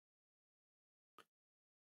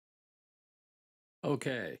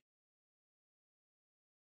Okay.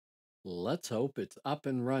 Let's hope it's up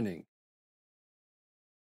and running.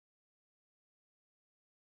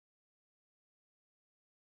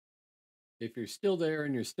 If you're still there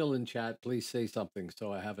and you're still in chat, please say something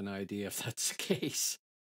so I have an idea if that's the case.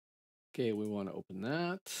 Okay, we want to open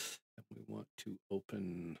that. And we want to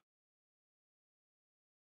open...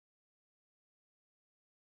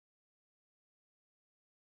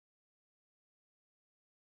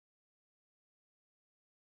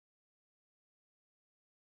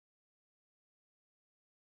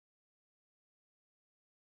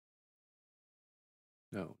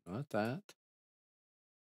 No, not that.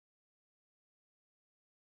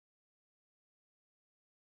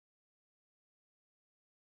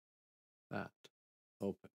 That.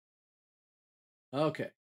 Open. Okay.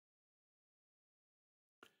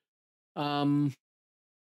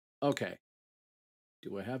 Okay.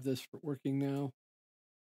 Do I have this working now?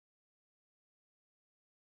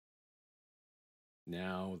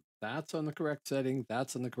 Now that's on the correct setting.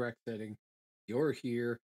 That's on the correct setting. You're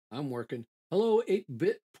here. I'm working. Hello,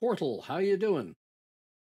 8-bit portal. How you doing?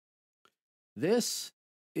 This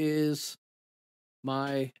is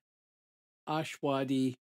my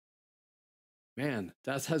Ashuadi. Man,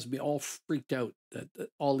 that has me all freaked out that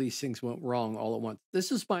all these things went wrong all at once.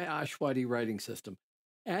 This is my Ashuadi writing system.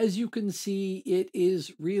 As you can see, it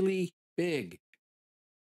is really big.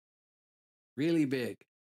 Really big.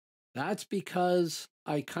 That's because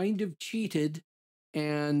I kind of cheated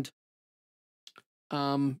and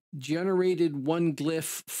generated one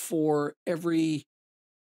glyph for every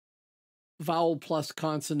vowel plus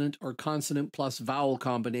consonant or consonant plus vowel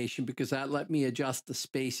combination, because that let me adjust the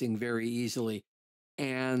spacing very easily.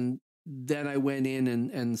 And then I went in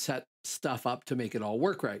and set stuff up to make it all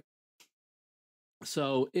work right.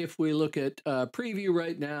 So if we look at preview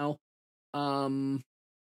right now, I'll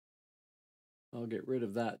get rid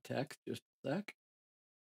of that text just a sec.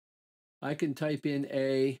 I can type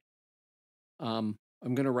in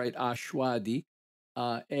I'm going to write Ashuadi,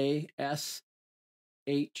 Ashuadi.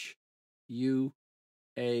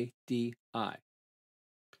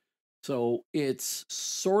 So it's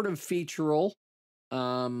sort of featural.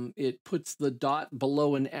 It puts the dot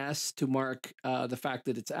below an S to mark the fact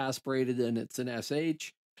that it's aspirated and it's an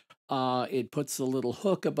SH. It puts the little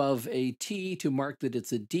hook above a T to mark that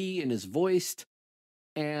it's a D and is voiced.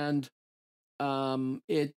 And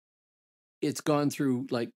it's gone through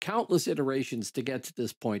like countless iterations to get to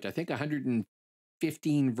this point. I think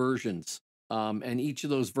 115 versions. And each of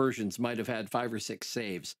those versions might have had 5 or 6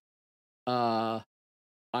 saves. I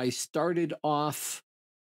started off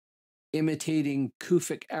imitating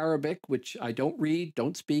Kufic Arabic, which I don't read,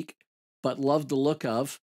 don't speak, but love the look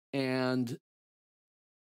of, and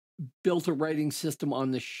built a writing system on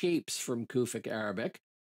the shapes from Kufic Arabic.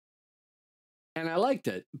 And I liked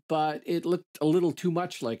it, but it looked a little too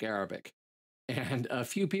much like Arabic. And a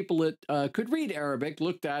few people that could read Arabic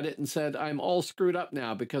looked at it and said, I'm all screwed up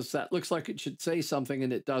now because that looks like it should say something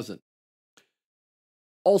and it doesn't.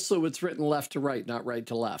 Also, it's written left to right, not right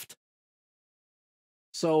to left.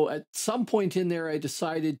 So at some point in there, I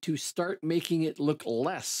decided to start making it look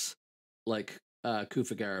less like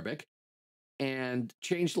Kufic Arabic and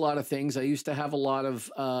changed a lot of things. I used to have a lot of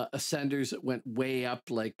ascenders that went way up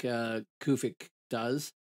like Kufic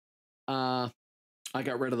does. I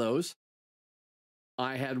got rid of those.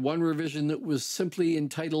 I had one revision that was simply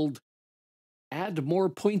entitled Add More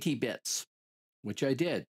Pointy Bits, which I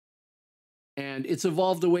did. And it's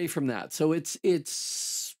evolved away from that. So it's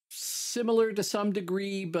similar to some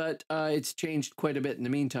degree, but it's changed quite a bit in the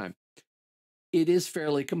meantime. It is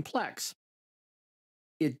fairly complex.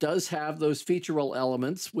 It does have those featural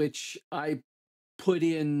elements, which I put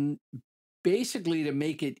in basically to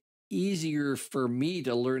make it easier for me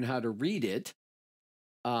to learn how to read it,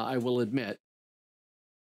 I will admit.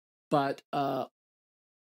 But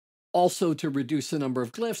also to reduce the number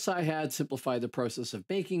of glyphs I had, simplify the process of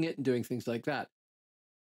making it and doing things like that.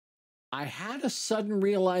 I had a sudden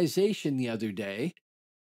realization the other day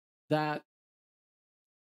that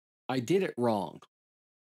I did it wrong.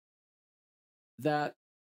 That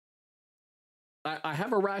I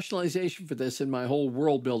have a rationalization for this in my whole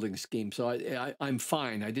world building scheme, so I'm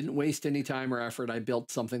fine. I didn't waste any time or effort. I built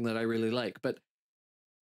something that I really like. But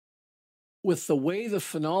with the way the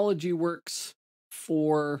phonology works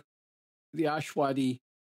for the Ashuadi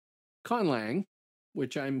Conlang,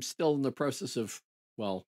 which I'm still in the process of,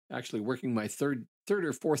 well, actually working my third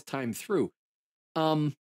or fourth time through, I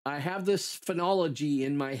have this phonology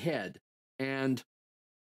in my head, and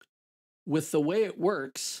with the way it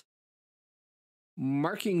works,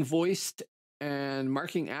 marking voiced and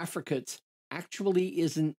marking affricates actually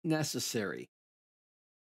isn't necessary.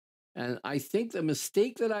 And I think the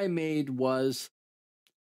mistake that I made was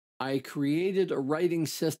I created a writing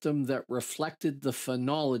system that reflected the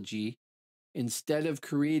phonology instead of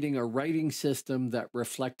creating a writing system that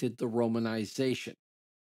reflected the romanization.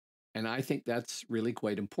 And I think that's really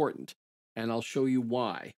quite important. And I'll show you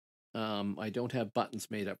why. I don't have buttons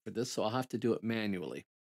made up for this, so I'll have to do it manually.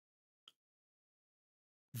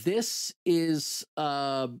 This is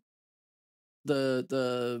the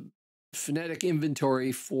phonetic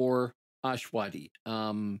inventory for Ashuadi.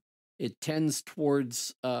 It tends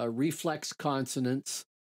towards reflex consonants,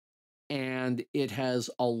 and it has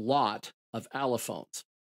a lot of allophones.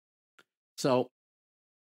 So,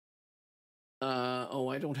 oh,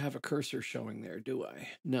 I don't have a cursor showing there, do I?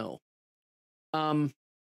 No.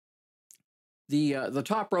 The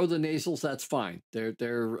top row, the nasals, that's fine. They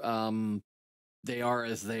are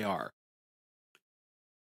as they are.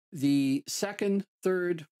 The second,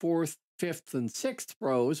 third, fourth, fifth, and sixth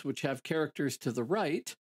rows, which have characters to the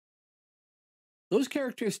right, those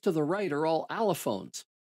characters to the right are all allophones.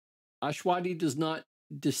 Ashuadi does not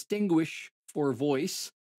distinguish for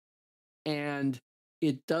voice, and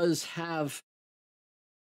it does have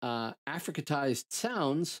Africatized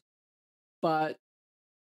sounds, but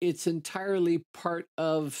it's entirely part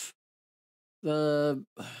of the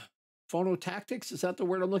phonotactics. Is that the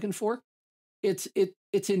word I'm looking for? It's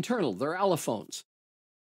internal. They're allophones.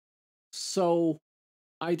 So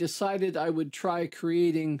I decided I would try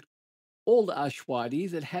creating Old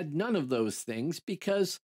Ashuadi that had none of those things,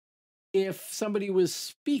 because if somebody was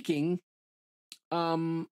speaking,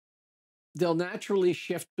 they'll naturally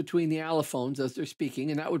shift between the allophones as they're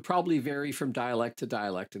speaking, and that would probably vary from dialect to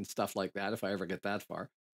dialect and stuff like that if I ever get that far.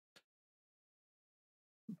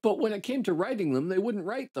 But when it came to writing them, they wouldn't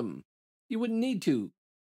write them. You wouldn't need to.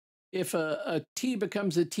 If a T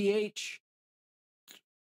becomes a TH,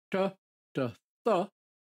 t, th,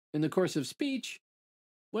 in the course of speech,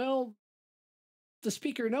 well, the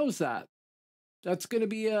speaker knows that. That's going to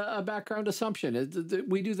be a background assumption.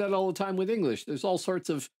 We do that all the time with English. There's all sorts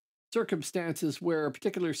of circumstances where a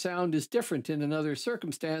particular sound is different in another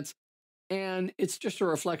circumstance, and it's just a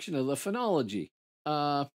reflection of the phonology.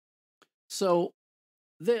 So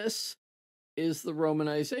this is the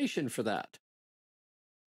romanization for that.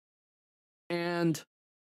 And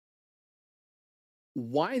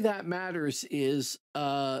why that matters is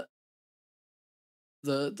the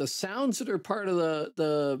sounds that are part of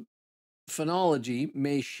the phonology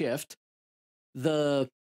may shift. The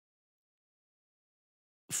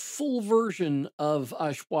full version of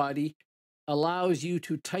Ashuadi allows you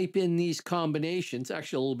to type in these combinations,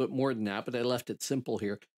 actually a little bit more than that, but I left it simple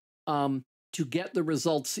here, to get the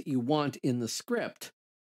results that you want in the script.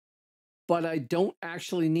 But I don't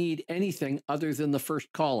actually need anything other than the first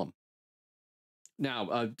column.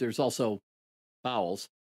 Now, there's also vowels.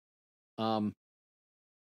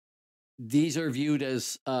 These are viewed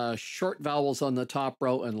as short vowels on the top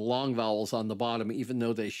row and long vowels on the bottom, even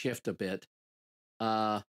though they shift a bit.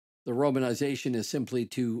 The romanization is simply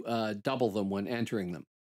to double them when entering them.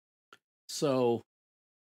 So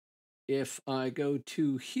if I go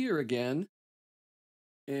to here again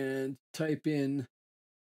and type in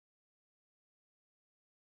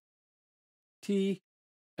T,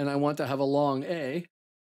 and I want to have a long A,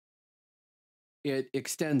 it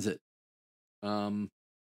extends it.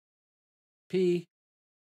 P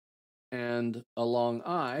and a long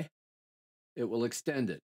I, it will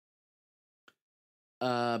extend it.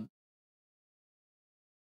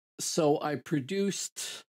 So I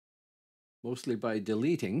produced, mostly by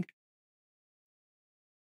deleting,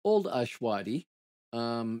 Old Ashuadi.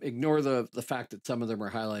 Ignore the fact that some of them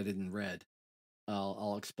are highlighted in red.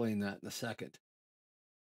 I'll explain that in a second.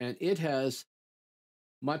 And it has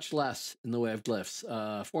much less in the way of glyphs,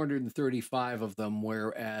 435 of them,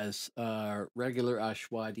 whereas regular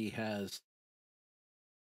Ashuadi has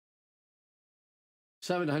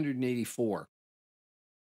 784.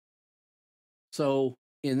 So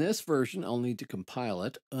in this version, I'll need to compile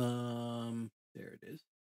it. There it is.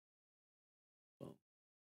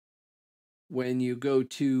 When you go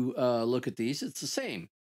to look at these, it's the same.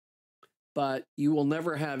 But you will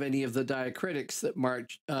never have any of the diacritics that mark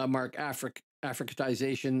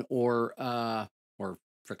Africatization or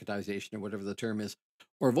fricatization, or whatever the term is,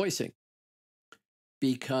 or voicing.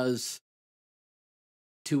 Because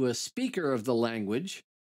to a speaker of the language,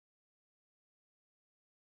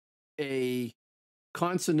 a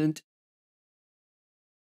consonant,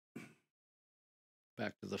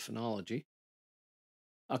 back to the phonology,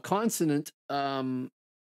 a consonant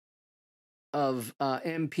of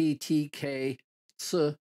MPTK, S,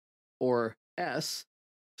 or S,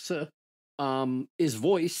 is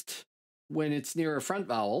voiced when it's near a front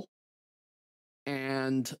vowel,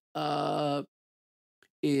 and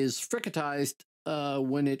is fricatized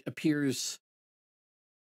when it appears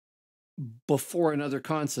before another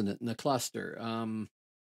consonant in the cluster.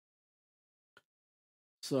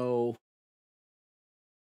 So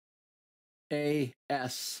A,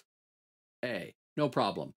 S, A, no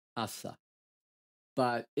problem, asa.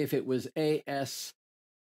 But if it was A, S,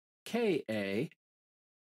 K, A,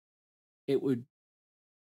 it would,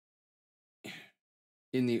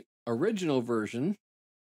 in the original version,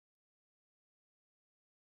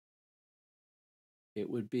 it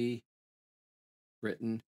would be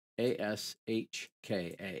written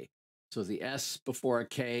A-S-H-K-A. So the S before a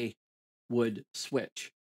K would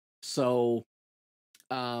switch. So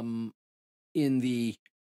in the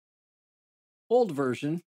old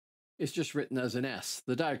version, it's just written as an S.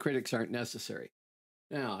 The diacritics aren't necessary.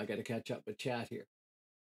 Now I got to catch up with chat here.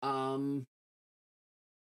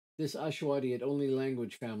 This Ashuadi at only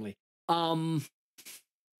language family. I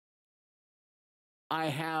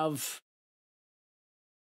have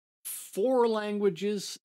 4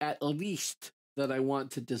 languages at least that I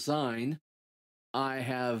want to design. I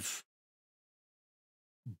have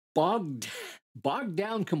bogged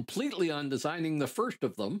down completely on designing the first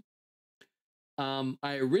of them.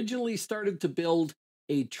 I originally started to build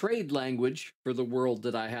a trade language for the world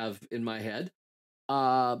that I have in my head,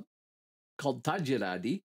 called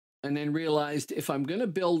Tajiradi, and then realized if I'm going to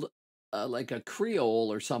build like a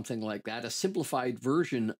Creole or something like that, a simplified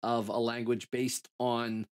version of a language based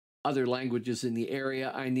on other languages in the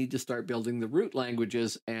area, I need to start building the root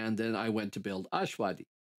languages, and then I went to build Ashwadi.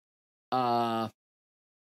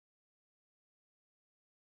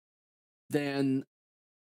 Then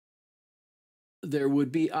there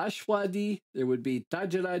would be Ashwadi, there would be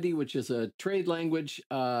Tajiradi, which is a trade language.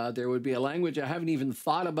 There would be a language I haven't even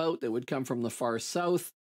thought about that would come from the far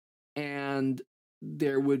south. And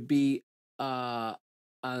there would be a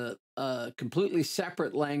completely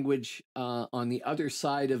separate language on the other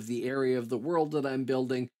side of the area of the world that I'm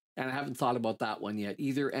building. And I haven't thought about that one yet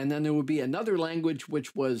either. And then there would be another language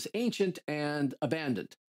which was ancient and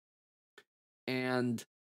abandoned. And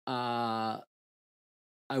I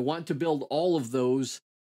want to build all of those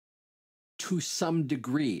to some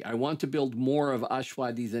degree. I want to build more of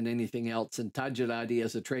Ashwadi than anything else, and Tajiradi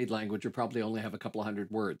as a trade language will probably only have a couple of hundred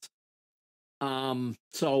words.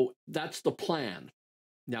 So that's the plan.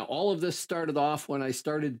 Now, all of this started off when I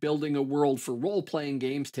started building a world for role-playing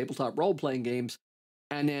games, tabletop role-playing games,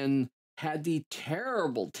 and then had the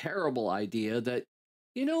terrible, terrible idea that,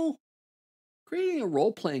 you know, creating a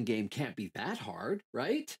role-playing game can't be that hard,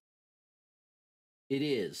 right? It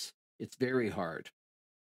is. It's very hard.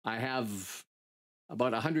 I have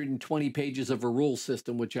about 120 pages of a rule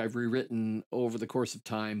system, which I've rewritten over the course of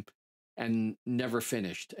time and never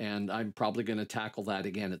finished. And I'm probably going to tackle that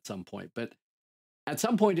again at some point. But at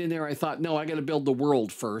some point in there, I thought, no, I got to build the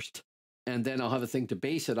world first, and then I'll have a thing to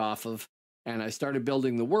base it off of. And I started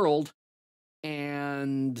building the world.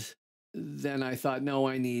 And then I thought, no,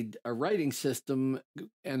 I need a writing system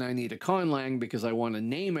and I need a conlang because I want to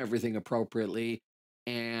name everything appropriately.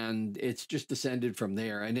 And it's just descended from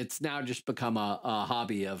there. And it's now just become a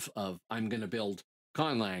hobby of I'm going to build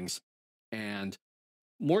conlangs. And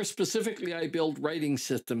more specifically, I build writing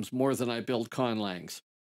systems more than I build conlangs.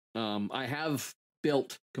 I have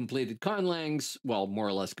built completed conlangs, well, more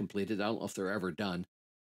or less completed. I don't know if they're ever done.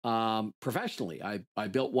 Professionally, I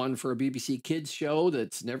built one for a BBC Kids show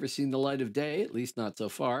that's never seen the light of day, at least not so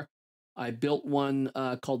far. I built one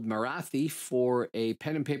called Marathi for a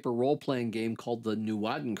pen and paper role-playing game called the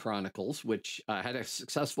Nuwaden Chronicles, which had a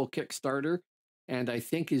successful Kickstarter and I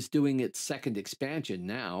think is doing its second expansion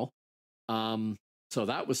now. So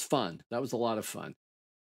that was fun. That was a lot of fun.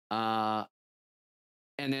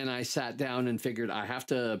 And then I sat down and figured I have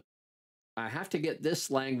to get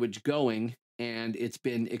this language going, and it's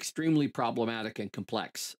been extremely problematic and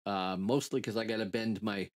complex, mostly because I got to bend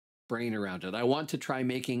my brain around it. I want to try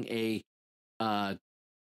making a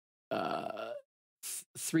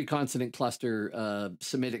 3-consonant cluster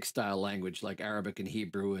Semitic style language like Arabic and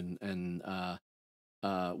Hebrew and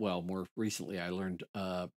well, more recently I learned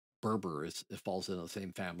Berber it falls in the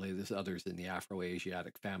same family. There's others in the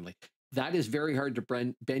Afro-Asiatic family. That is very hard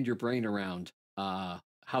to bend your brain around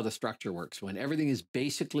how the structure works when everything is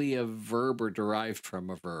basically a verb or derived from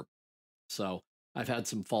a verb. So I've had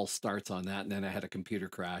some false starts on that, and then I had a computer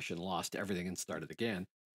crash and lost everything and started again.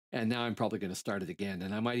 And now I'm probably going to start it again,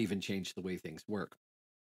 and I might even change the way things work.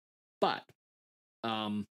 But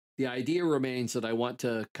the idea remains that I want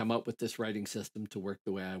to come up with this writing system to work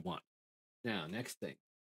the way I want. Now, next thing.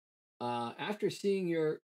 After seeing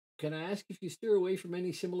your can I ask if you steer away from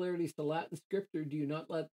any similarities to Latin script, or do you not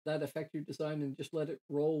let that affect your design and just let it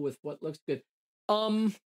roll with what looks good?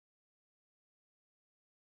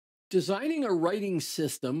 Designing a writing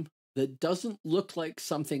system that doesn't look like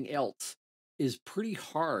something else is pretty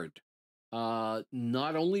hard. Not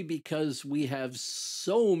only because we have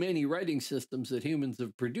so many writing systems that humans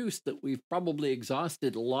have produced that we've probably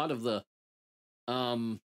exhausted a lot of the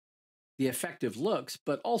effective looks,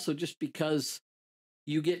 but also just because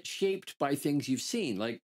you get shaped by things you've seen.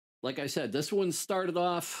 Like I said, this one started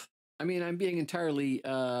off. I mean, I'm being entirely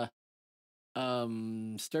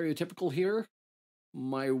stereotypical here.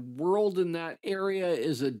 My world in that area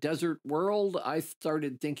is a desert world. I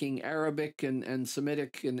started thinking Arabic and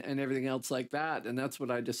Semitic and everything else like that. And that's what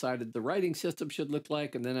I decided the writing system should look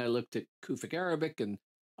like. And then I looked at Kufic Arabic and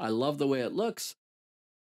I love the way it looks.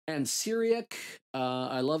 And Syriac,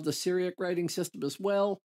 I love the Syriac writing system as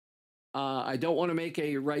well. I don't want to make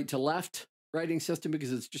a right to left writing system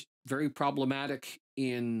because it's just very problematic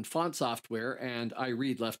in font software. And I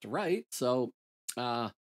read left to right. So,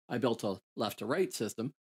 I built a left to right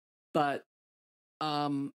system, but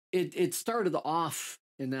it started off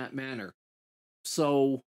in that manner.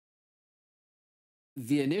 So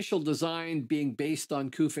the initial design being based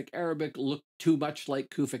on Kufic Arabic looked too much like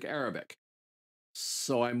Kufic Arabic.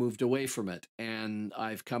 So I moved away from it, and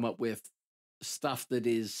I've come up with stuff that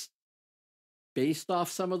is based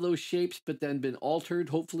off some of those shapes, but then been altered,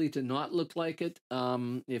 hopefully to not look like it.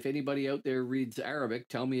 If anybody out there reads Arabic,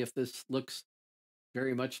 tell me if this looks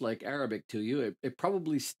very much like Arabic to you. It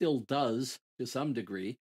probably still does to some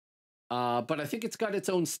degree. But I think it's got its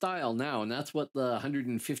own style now, and that's what the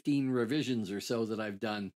 115 revisions or so that I've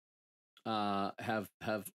done have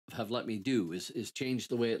let me do is change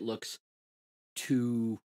the way it looks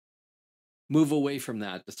to move away from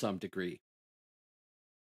that to some degree.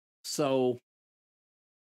 So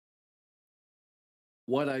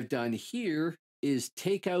what I've done here is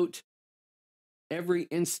take out every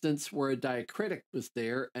instance where a diacritic was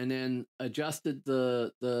there and then adjusted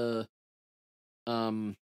the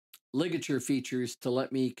ligature features to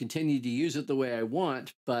let me continue to use it the way I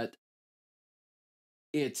want, but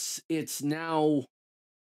it's now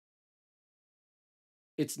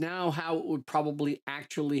how it would probably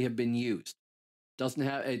actually have been used. Doesn't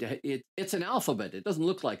have it's an alphabet. It doesn't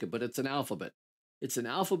look like it, but it's an alphabet. It's an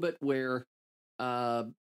alphabet where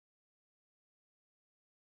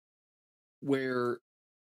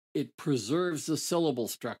it preserves the syllable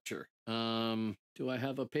structure. Do I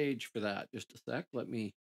have a page for that? Just a sec. Let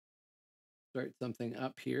me start something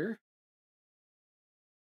up here.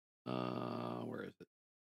 Where is it?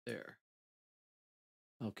 There.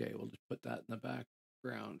 Okay, we'll just put that in the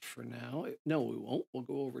background for now. No, we won't. We'll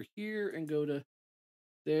go over here and go to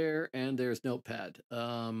there, and there's Notepad.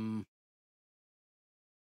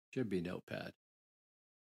 Should be Notepad.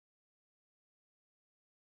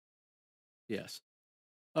 Yes.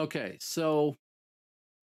 Okay, so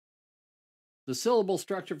the syllable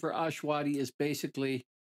structure for Ashuadi is basically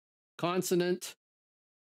consonant,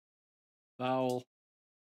 vowel,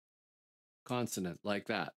 consonant, like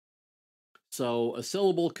that. So a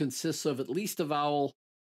syllable consists of at least a vowel.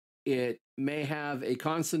 It may have a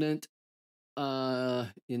consonant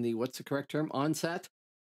in the, what's the correct term? Onset.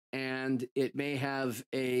 And it may have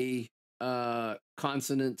a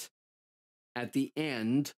consonant at the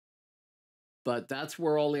end, but that's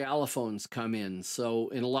where all the allophones come in. So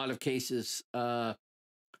in a lot of cases, the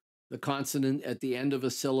consonant at the end of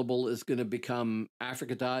a syllable is going to become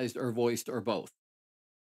affricatized or voiced or both.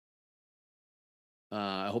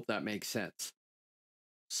 I hope that makes sense.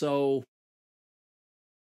 So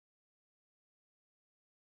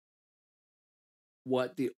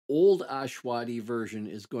what the old Ashuadi version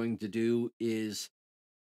is going to do is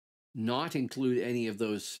not include any of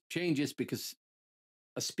those changes because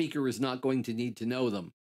a speaker is not going to need to know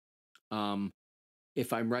them.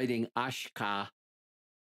 If I'm writing Ashka,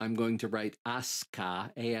 I'm going to write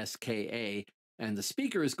Aska, A-S-K-A, and the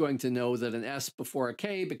speaker is going to know that an S before a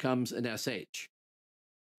K becomes an SH.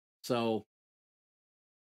 So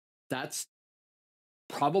that's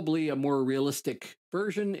probably a more realistic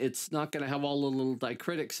version. It's not going to have all the little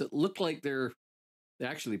diacritics that look like they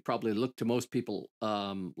actually probably look to most people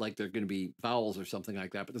like they're going to be vowels or something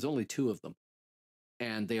like that, but there's only two of them.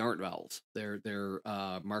 And they aren't vowels. They're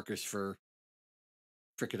markers for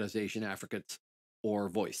fricatization, affricates, or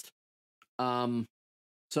voiced.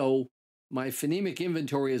 So my phonemic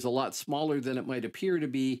inventory is a lot smaller than it might appear to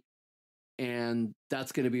be, and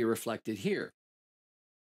that's going to be reflected here.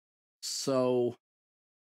 So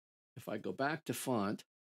if I go back to font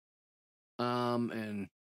and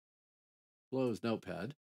close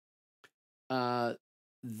Notepad,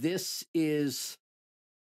 this is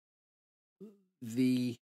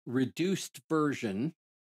the reduced version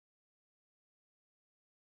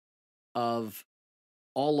of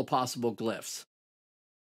all the possible glyphs.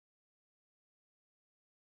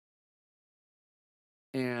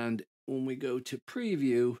 And when we go to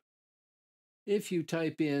preview, if you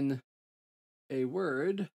type in a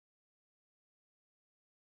word,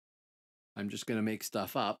 I'm just going to make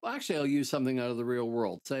stuff up. Actually, I'll use something out of the real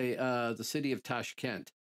world. Say the city of Tashkent.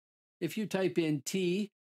 If you type in T,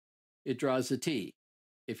 it draws a T.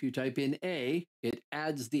 If you type in A, it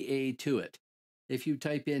adds the A to it. If you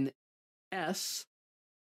type in S,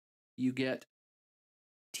 you get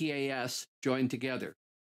TAS joined together.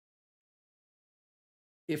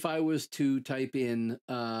 If I was to type in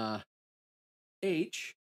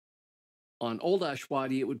H, on Old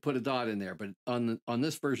Ashuadi, it would put a dot in there, but on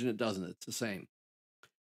this version, it doesn't. It's the same.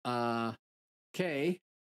 K,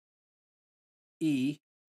 E,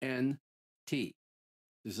 N, T.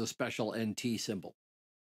 There's a special NT symbol.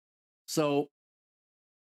 So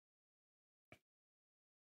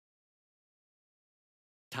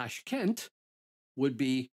Tashkent would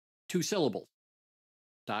be 2 syllables,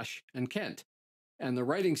 Tash and Kent. And the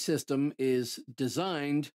writing system is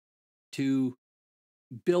designed to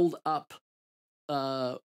build up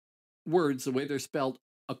words the way they're spelled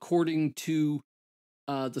according to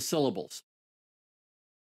the syllables.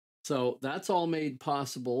 So that's all made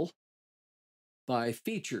possible by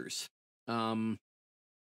features. I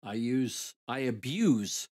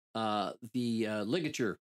abuse the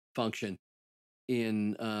ligature function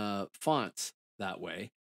in fonts that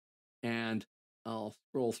way, and I'll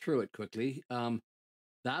scroll through it quickly.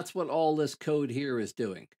 That's what all this code here is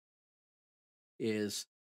doing. Is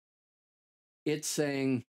it's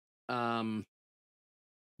saying when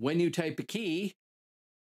you type a key,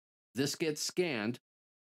 this gets scanned,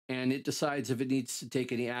 and it decides if it needs to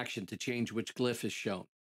take any action to change which glyph is shown.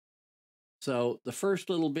 So the first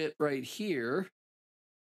little bit right here,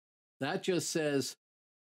 that just says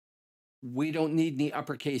we don't need any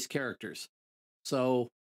uppercase characters. So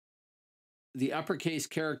the uppercase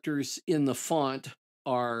characters in the font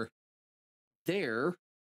are there,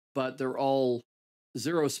 but they're all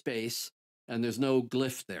 0 space, and there's no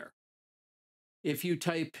glyph there. If you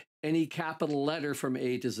type any capital letter from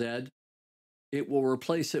A to Z, it will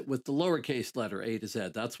replace it with the lowercase letter A to Z.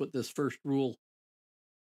 That's what this first rule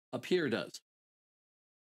up here does.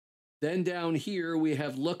 Then down here, we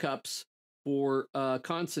have lookups for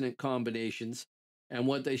consonant combinations and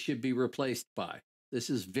what they should be replaced by. This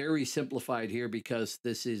is very simplified here because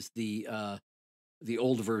this is the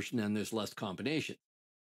old version and there's less combination.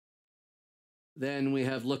 Then we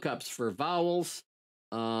have lookups for vowels,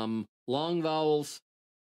 long vowels,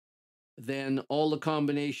 then all the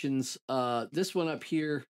combinations. This one up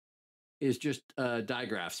here is just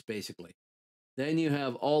digraphs, basically. Then you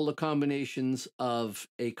have all the combinations of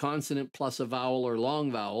a consonant plus a vowel or long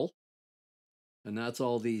vowel, and that's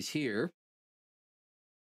all these here.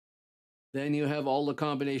 Then you have all the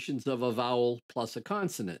combinations of a vowel plus a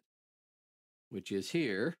consonant, which is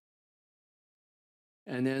here.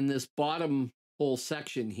 And then this bottom whole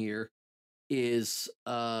section here is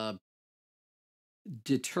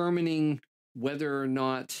determining whether or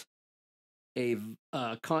not a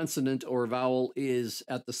consonant or vowel is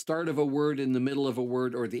at the start of a word, in the middle of a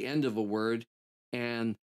word, or the end of a word,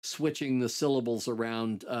 and switching the syllables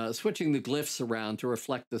around, switching the glyphs around to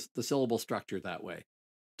reflect the syllable structure that way.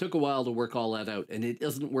 Took a while to work all that out, and it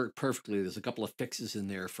doesn't work perfectly. There's a couple of fixes in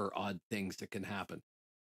there for odd things that can happen.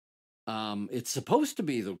 It's supposed to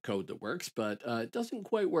be the code that works, but it doesn't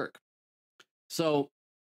quite work. So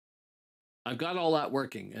I've got all that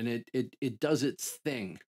working, and it does its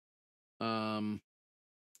thing.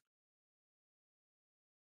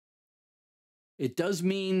 It does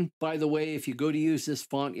mean, by the way, if you go to use this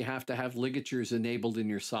font, you have to have ligatures enabled in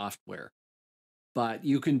your software. But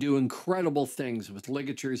you can do incredible things with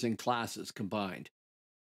ligatures and classes combined.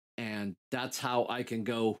 And that's how I can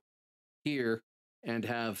go here and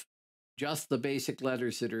have just the basic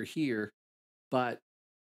letters that are here. But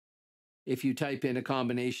if you type in a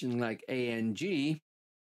combination like ANG,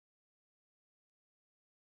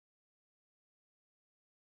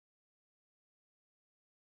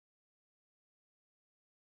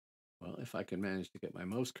 well, if I can manage to get my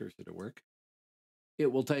mouse cursor to work,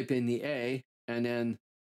 it will type in the A and then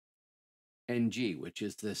NG, which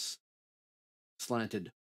is this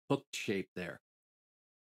slanted hooked shape there.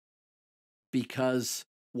 Because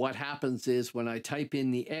what happens is when I type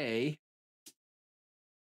in the A,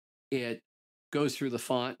 it goes through the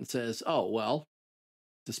font and says, oh, well,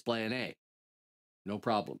 display an A. No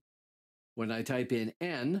problem. When I type in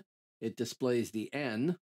N, it displays the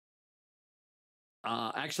N.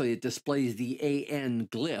 Actually, it displays the AN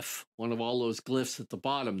glyph, one of all those glyphs at the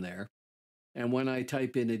bottom there. And when I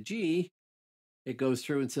type in a G, it goes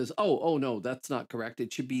through and says, oh, no, that's not correct.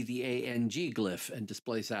 It should be the ANG glyph and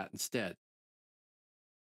displays that instead.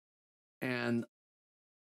 And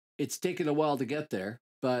it's taken a while to get there,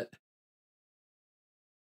 but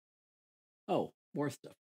oh, more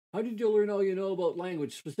stuff. How did you learn all you know about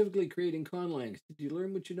language, specifically creating conlangs? Did you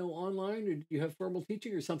learn what you know online, or did you have formal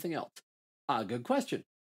teaching, or something else? Good question.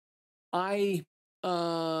 I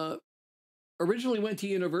originally went to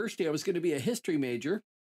university. I was going to be a history major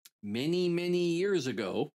many, many years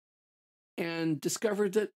ago, and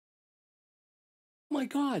discovered that, my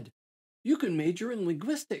God, you can major in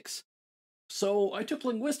linguistics. So I took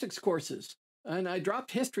linguistics courses, and I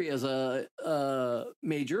dropped history as a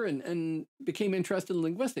major and became interested in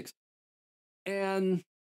linguistics. And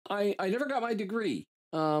I never got my degree.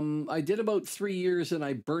 I did about 3 years, and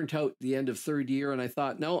I burnt out the end of third year, and I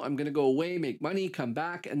thought, no, I'm going to go away, make money, come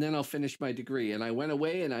back, and then I'll finish my degree. And I went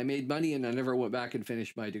away and I made money, and I never went back and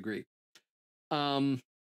finished my degree. However,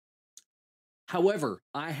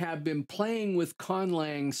 I have been playing with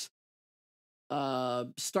conlangs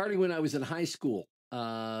starting when I was in high school.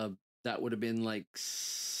 That would have been like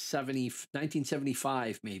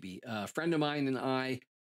 1975, maybe. A friend of mine and I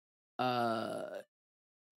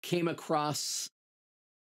came across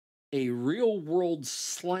a real world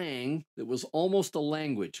slang that was almost a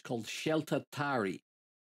language called Sheltatari,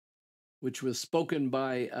 which was spoken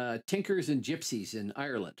by tinkers and gypsies in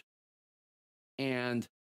Ireland. And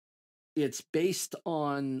it's based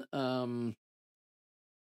on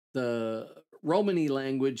the Romani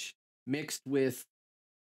language mixed with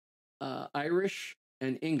Irish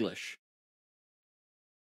and English.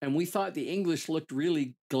 And we thought the English looked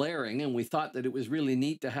really glaring, and we thought that it was really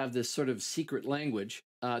neat to have this sort of secret language.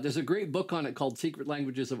 There's a great book on it called Secret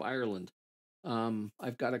Languages of Ireland.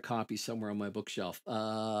 I've got a copy somewhere on my bookshelf.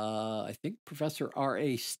 I think Professor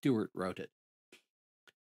R.A. Stewart wrote it.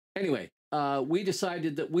 Anyway, we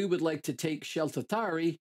decided that we would like to take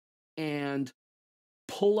Sheltatari and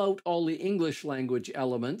pull out all the English language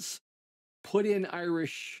elements, put in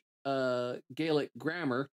Irish Gaelic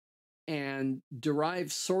grammar, and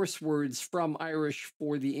derive source words from Irish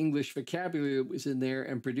for the English vocabulary that was in there,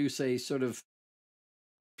 and produce a sort of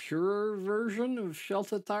purer version of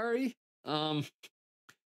Sheltatari,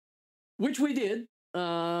 which we did. It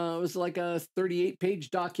was like a 38-page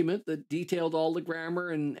document that detailed all the grammar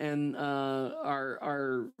and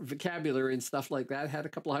our vocabulary and stuff like that. It had a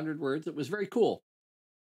couple 100 words. It was very cool.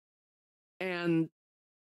 And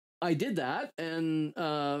I did that, and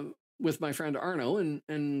with my friend Arno,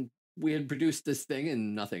 and we had produced this thing,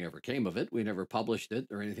 and nothing ever came of it. We never published it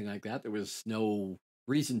or anything like that. There was no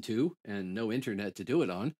reason to, and no internet to do it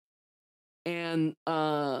on. And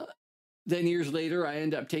then years later, I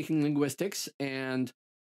ended up taking linguistics, and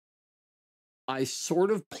I sort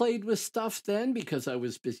of played with stuff then because I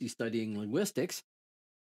was busy studying linguistics.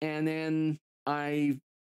 And then I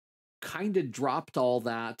kind of dropped all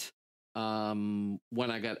that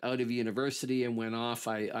when I got out of university and went off.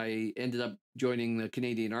 I ended up joining the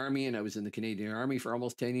Canadian Army, and I was in the Canadian Army for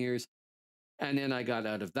almost 10 years. And then I got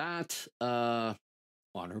out of that,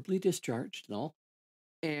 honorably discharged and all.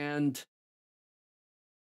 And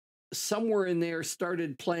somewhere in there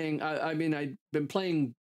started playing. I mean, I'd been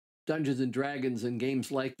playing Dungeons and Dragons and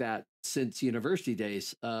games like that since university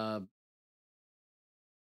days. But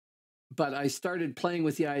I started playing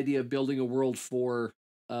with the idea of building a world for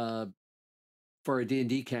a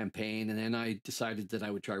D&D campaign, and then I decided that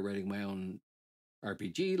I would try writing my own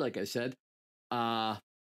RPG, like I said. And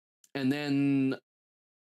then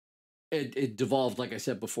it devolved, like I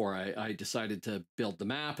said before. I decided to build the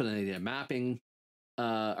map, and I needed a mapping.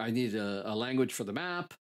 I needed a language for the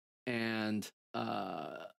map, and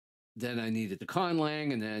then I needed the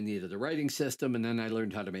conlang, and then I needed the writing system, and then I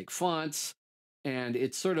learned how to make fonts, and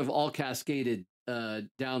it's sort of all cascaded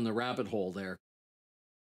down the rabbit hole there.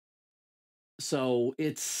 So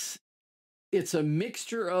it's a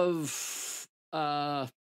mixture of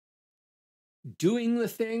doing the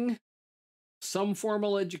thing, some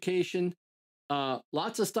formal education,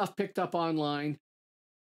 lots of stuff picked up online.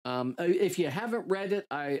 If you haven't read it,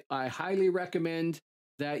 I highly recommend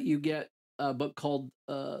that you get a book called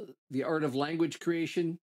The Art of Language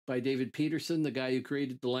Creation by David Peterson, the guy who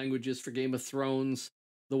created the languages for Game of Thrones,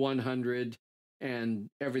 The 100,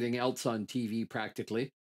 and everything else on TV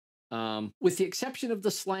practically. With the exception of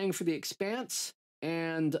the slang for The Expanse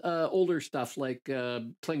and older stuff like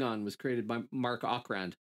Klingon was created by Mark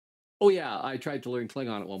Okrand. Oh yeah, I tried to learn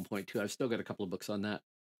Klingon at one point too. I've still got a couple of books on that.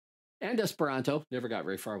 and Esperanto. Never got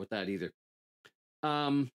very far with that either.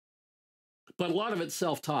 But a lot of it's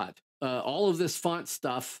self-taught. All of this font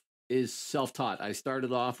stuff is self-taught. I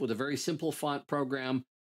started off with a very simple font program,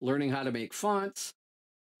 learning how to make fonts.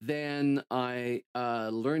 Then I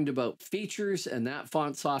learned about features, and that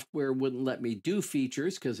font software wouldn't let me do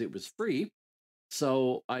features because it was free.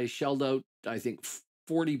 So I shelled out, I think,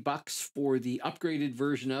 $40 for the upgraded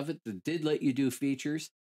version of it that did let you do features.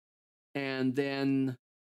 And then,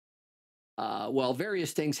 well,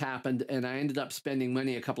 various things happened, and I ended up spending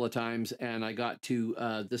money a couple of times, and I got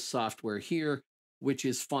to this software here, which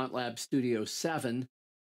is FontLab Studio 7,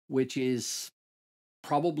 which is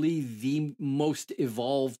probably the most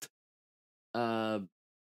evolved font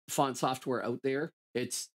software out there.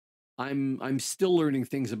 I'm still learning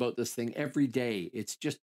things about this thing every day. It's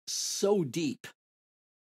just so deep.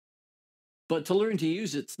 But to learn to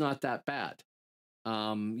use it's not that bad.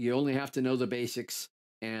 You only have to know the basics,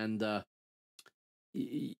 and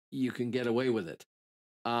you can get away with it.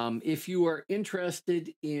 If you are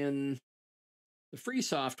interested in the free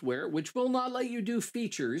software, which will not let you do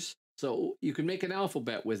features, so you can make an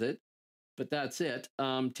alphabet with it, but that's it.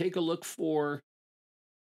 Take a look for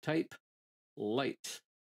Type Lite.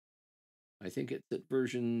 I think it's at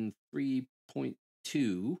version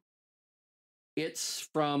 3.2. It's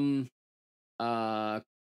from a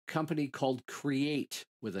company called Create,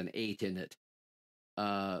 with an 8 in it.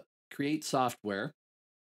 Create Software.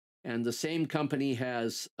 And the same company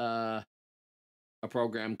has a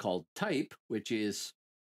program called Type, which is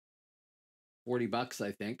 $40,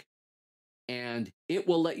 I think. And it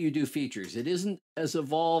will let you do features. It isn't as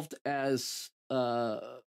evolved as FontLab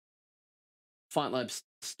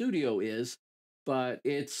Studio is, but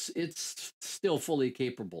it's still fully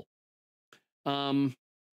capable.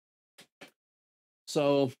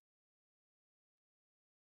 So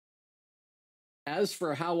as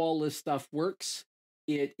for how all this stuff works,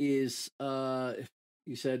 it is,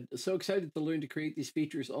 you said, so excited to learn to create these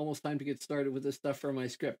features, almost time to get started with this stuff for my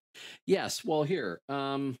script. Yes, well, here,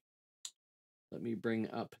 let me bring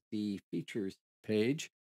up the features page,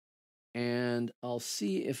 and I'll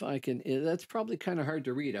see if I can, that's probably kind of hard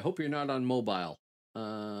to read. I hope you're not on mobile.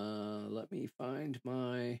 Let me find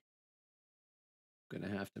my, I'm going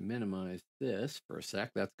to have to minimize this for a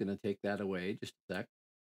sec. That's going to take that away, just a sec.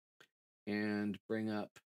 And bring up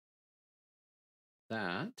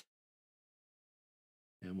that.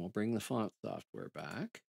 And we'll bring the font software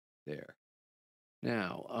back. There.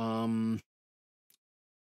 Now,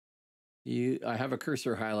 I have a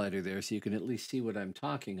cursor highlighter there, so you can at least see what I'm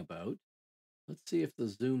talking about. Let's see if the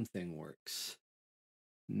zoom thing works.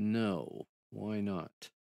 No, why not?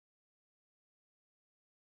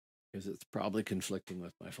 Because it's probably conflicting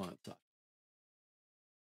with my font software.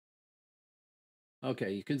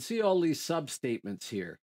 Okay, you can see all these sub-statements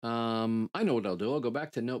here. I know what I'll do. I'll go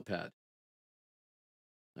back to Notepad.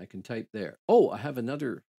 I can type there. Oh, I have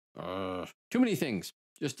another, too many things.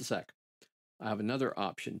 Just a sec. I have another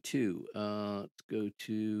option too. Let's go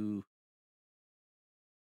to,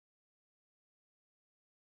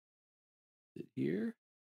 is it here?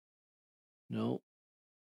 No.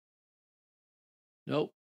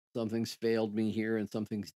 Nope. Something's failed me here and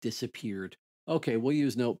something's disappeared. Okay, we'll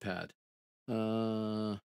use Notepad.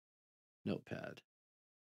 Notepad.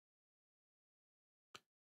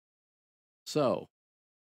 So,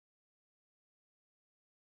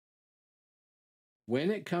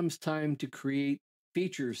 when it comes time to create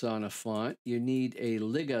features on a font, you need a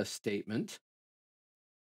liga statement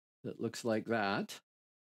that looks like that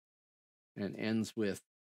and ends with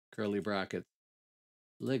curly brackets,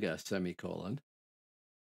 liga, semicolon.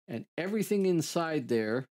 And everything inside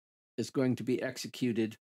there is going to be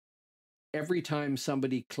executed every time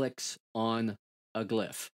somebody clicks on a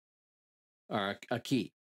glyph or a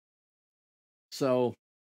key. So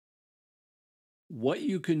what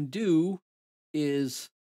you can do is,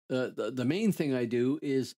 the main thing I do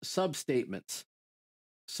is substatements.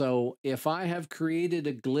 So if I have created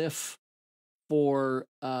a glyph for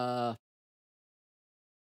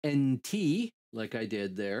NT, like I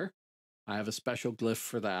did there, I have a special glyph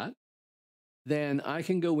for that. Then I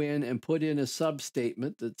can go in and put in a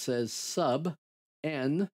substatement that says sub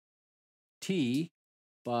NT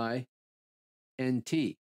by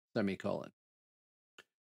NT, semicolon.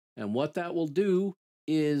 And what that will do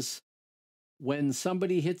is when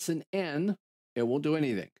somebody hits an N, it won't do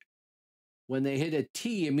anything. When they hit a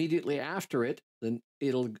T immediately after it, then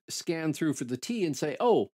it'll scan through for the T and say,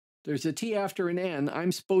 oh, there's a T after an N.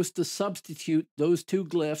 I'm supposed to substitute those two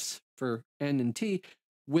glyphs for N and T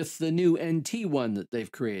with the new NT one that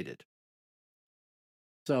they've created.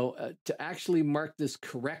 So to actually mark this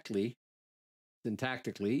correctly,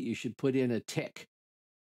 syntactically, you should put in a tick.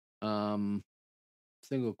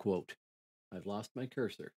 Single quote. I've lost my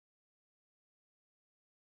cursor.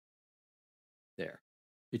 There.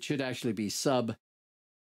 It should actually be sub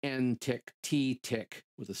n tick t tick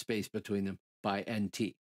with a space between them by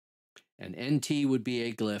nt. And nt would be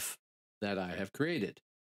a glyph that I have created.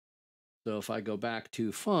 So if I go back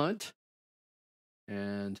to font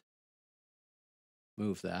and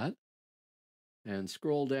move that and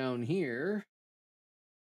scroll down here,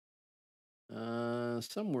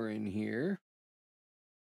 somewhere in here,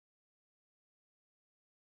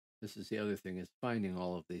 this is the other thing, is finding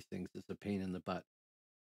all of these things is a pain in the butt.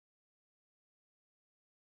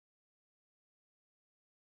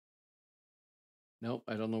 Nope,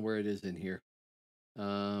 I don't know where it is in here.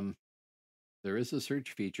 There is a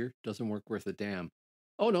search feature, doesn't work worth a damn.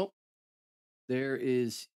 Oh no, there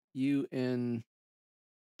is UNT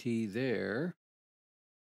there.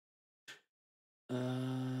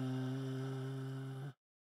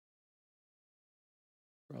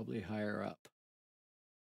 Probably higher up.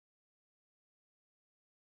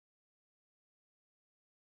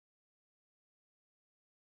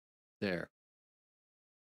 There.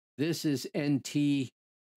 This is NT.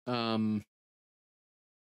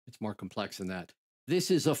 It's more complex than that.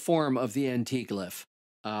 This is a form of the NT glyph.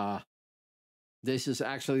 This is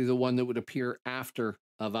actually the one that would appear after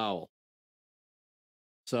a vowel.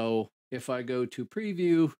 So if I go to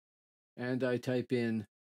preview and I type in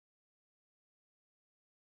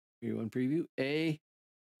preview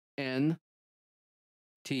ANT,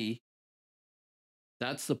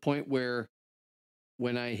 that's the point where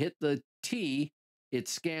when I hit the T, it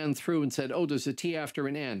scanned through and said, oh, there's a T after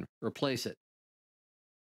an N, replace it.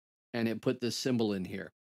 And it put this symbol in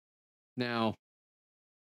here. Now,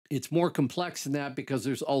 it's more complex than that because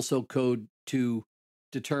there's also code to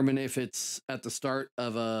determine if it's at the start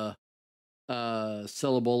of a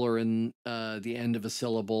syllable or in the end of a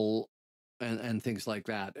syllable and things like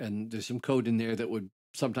that. And there's some code in there that would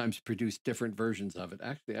sometimes produce different versions of it.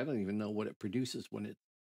 Actually, I don't even know what it produces when it,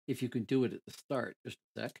 if you can do it at the start. Just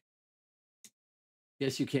a sec.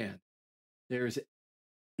 Yes, you can. There's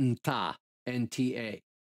NTA, NTA.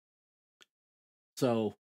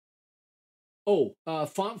 So,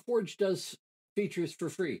 FontForge does features for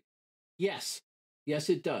free. Yes, yes,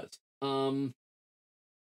 it does.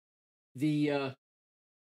 The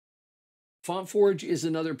FontForge is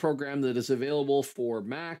another program that is available for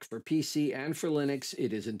Mac, for PC, and for Linux.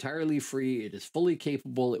 It is entirely free. It is fully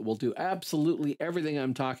capable. It will do absolutely everything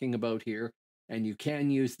I'm talking about here, and you can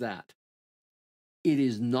use that. It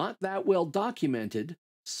is not that well documented,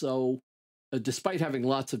 so despite having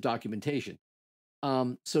lots of documentation.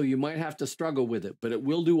 So you might have to struggle with it, but it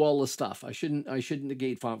will do all the stuff. I shouldn't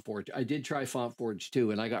negate FontForge. I did try FontForge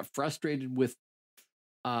too, and I got frustrated with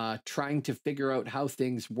trying to figure out how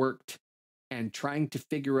things worked and trying to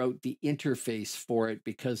figure out the interface for it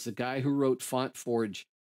because the guy who wrote FontForge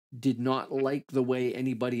did not like the way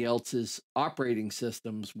anybody else's operating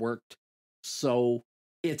systems worked. So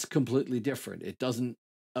it's completely different. It doesn't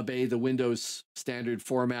obey the Windows standard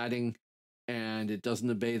formatting and it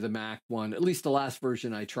doesn't obey the Mac one, at least the last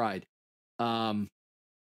version I tried.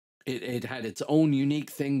 It had its own unique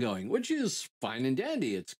thing going, which is fine and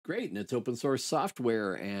dandy. It's great and it's open source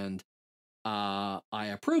software and I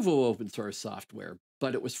approve of open source software,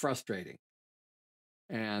 but it was frustrating.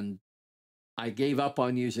 And I gave up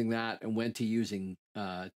on using that and went to using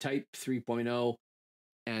Type 3.0.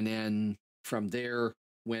 And then from there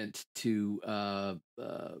went to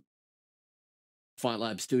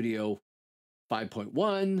FontLab Studio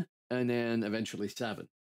 5.1 and then eventually 7.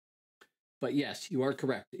 But yes, you are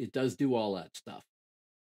correct. It does do all that stuff.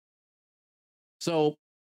 So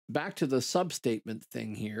back to the substatement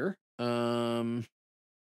thing here.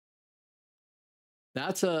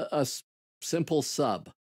 That's a simple sub.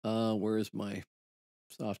 Where is my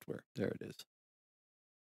software? There it is.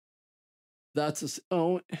 That's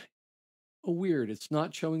oh, weird. It's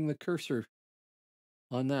not showing the cursor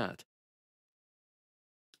on that.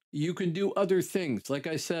 You can do other things. Like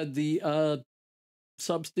I said, the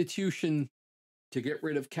substitution to get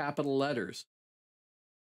rid of capital letters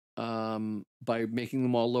by making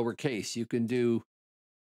them all lowercase. You can do,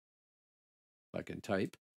 if I can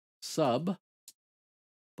type, sub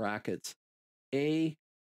brackets A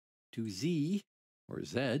to Z, or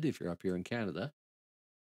Z if you're up here in Canada,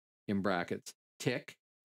 in brackets, tick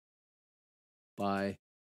by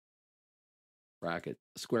bracket,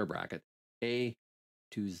 square bracket, A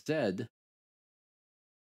to Z,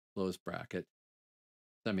 close bracket,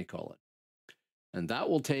 semicolon. And that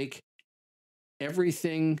will take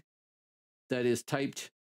everything that is typed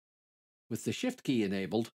with the shift key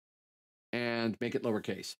enabled and and make it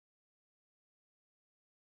lowercase.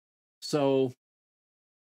 So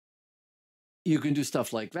you can do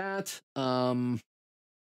stuff like that.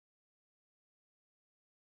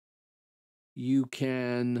 You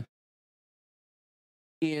can,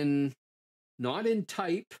 not in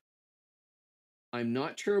type. I'm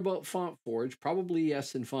not sure about FontForge. Probably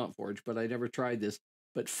yes in FontForge, but I never tried this.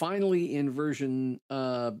 But finally, in version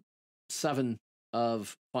 7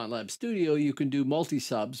 of FontLab Studio, you can do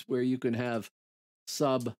multi-subs where you can have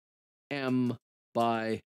sub M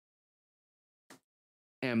by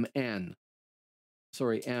MN.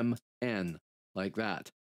 Sorry, MN, like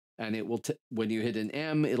that. And it will, when you hit an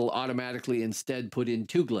M, it'll automatically instead put in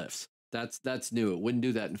 2 glyphs. That's new. It wouldn't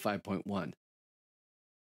do that in 5.1.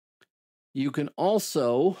 You can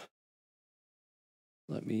also,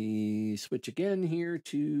 let me switch again here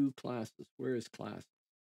to classes. Where is class?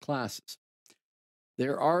 Classes.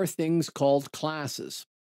 There are things called classes.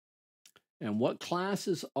 And what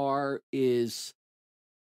classes are is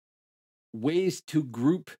ways to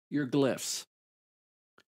group your glyphs.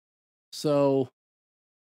 So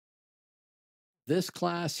this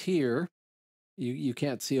class here, you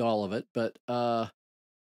can't see all of it, but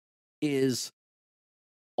is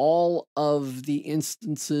all of the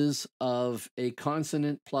instances of a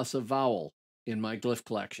consonant plus a vowel in my glyph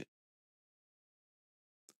collection.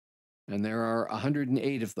 And there are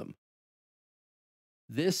 108 of them.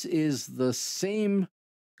 This is the same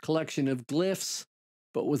collection of glyphs,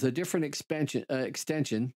 but with a different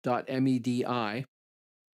extension, .medi,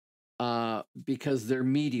 because they're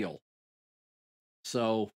medial.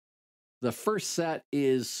 So the first set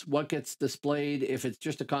is what gets displayed if it's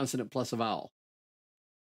just a consonant plus a vowel.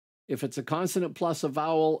 If it's a consonant plus a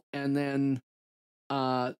vowel and then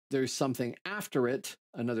there's something after it,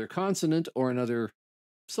 another consonant or another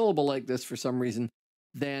syllable like this for some reason,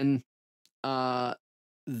 then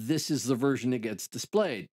this is the version that gets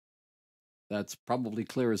displayed. That's probably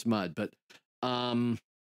clear as mud, but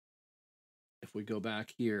if we go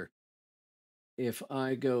back here, if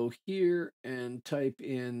I go here and type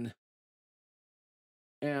in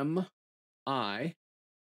MI,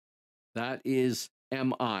 that is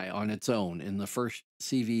MI on its own in the first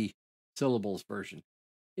CV syllables version.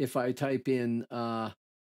 If I type in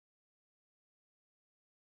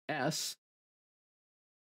S,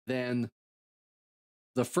 then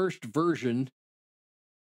the first version,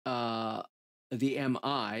 the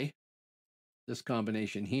MI, this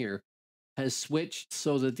combination here, has switched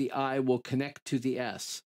so that the I will connect to the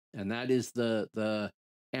S. And that is the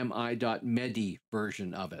mi.medi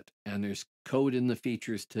version of it. And there's code in the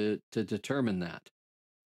features to determine that.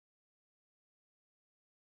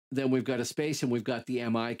 Then we've got a space and we've got the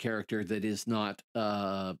MI character that is not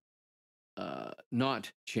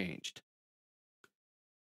changed.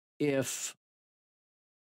 If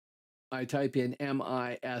I type in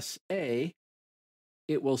MISA,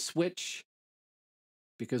 it will switch,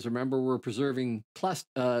 because remember we're preserving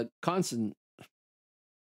consonant,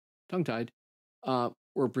 tongue-tied,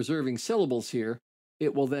 we're preserving syllables here.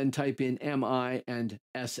 It will then type in MI and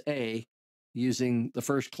SA using the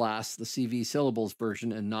first class, the CV syllables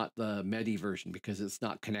version, and not the MEDI version, because it's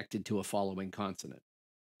not connected to a following consonant,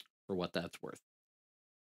 for what that's worth.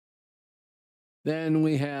 Then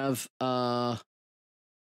we have all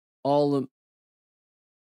the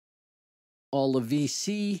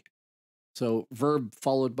VC, so verb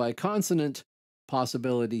followed by consonant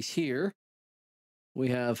possibilities here. We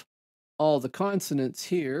have all the consonants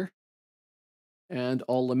here and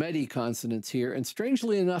all the MEDI consonants here. And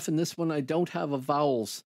strangely enough, in this one, I don't have a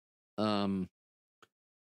vowels. I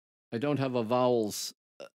don't have a vowels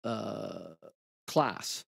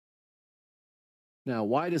class. Now,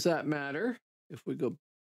 why does that matter? If we go,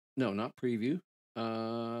 no, not preview,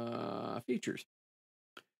 features.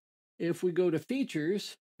 If we go to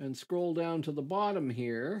features and scroll down to the bottom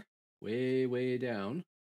here, way down,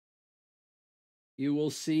 you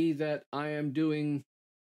will see that I am doing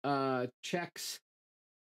checks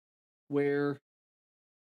where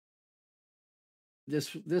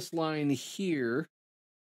this line here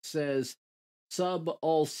says sub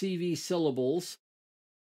all CV syllables,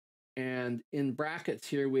 and in brackets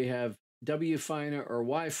here we have W fina or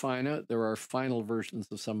Y fina. There are final versions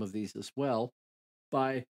of some of these as well,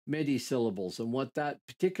 by MEDI syllables. And what that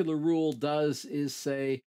particular rule does is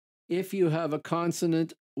say, if you have a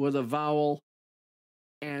consonant with a vowel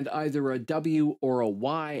and either a W or a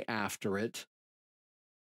Y after it,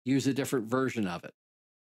 use a different version of it.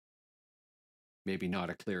 Maybe not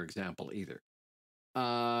a clear example either.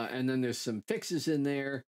 And then there's some fixes in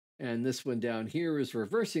there. And this one down here is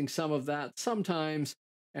reversing some of that sometimes.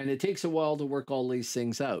 And it takes a while to work all these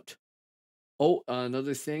things out. Oh,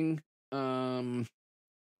 another thing Oh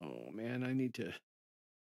man, I need to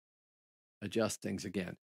adjust things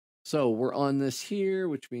again. So we're on this here,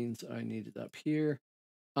 which means I need it up here.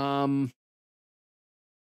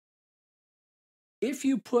 If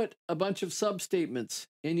you put a bunch of substatements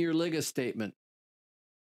in your Liga statement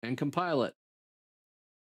and compile it,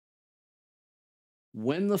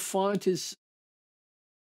 when the font is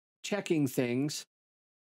checking things,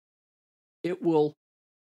 it will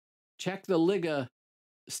check the Liga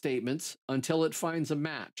statements until it finds a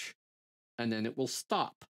match, and then it will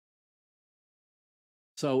stop.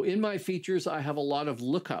 So in my features, I have a lot of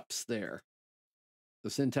lookups there.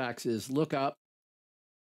 The syntax is lookup,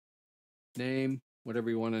 name, whatever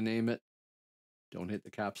you want to name it. Don't hit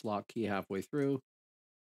the caps lock key halfway through.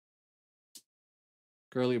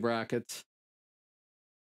 Curly brackets,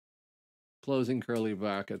 closing curly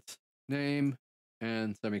brackets, name,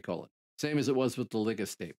 and semicolon. Same as it was with the Liga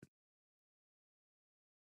statement.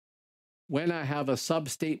 When I have a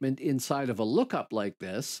substatement inside of a lookup like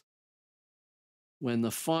this, when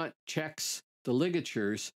the font checks the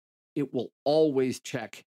ligatures, it will always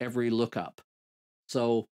check every lookup.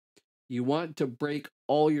 So you want to break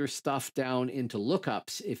all your stuff down into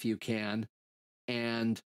lookups if you can,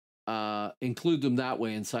 and include them that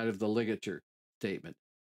way inside of the ligature statement.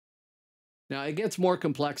 Now, it gets more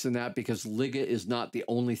complex than that because Liga is not the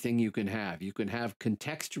only thing you can have. You can have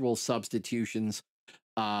contextual substitutions,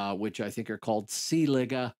 which I think are called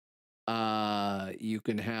C-Liga. You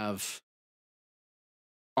can have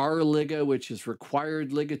R-Liga, which is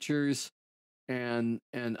required ligatures, and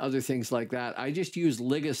other things like that. I just use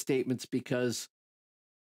Liga statements because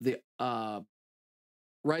the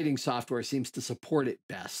writing software seems to support it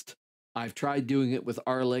best. I've tried doing it with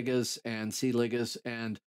R-Ligas and C-Ligas,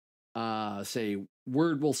 and say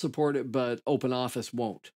Word will support it, but OpenOffice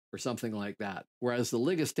won't, or something like that. Whereas the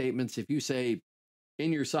Liga statements, if you say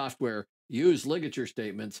in your software, use ligature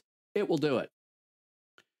statements, it will do it.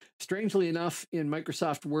 Strangely enough, in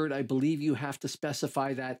Microsoft Word, I believe you have to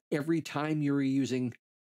specify that every time you're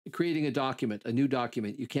creating a document, a new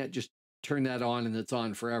document. You can't just turn that on and it's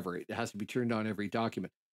on forever. It has to be turned on every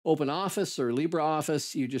document. OpenOffice or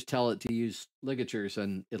LibreOffice, you just tell it to use ligatures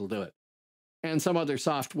and it'll do it. And some other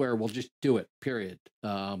software will just do it, period.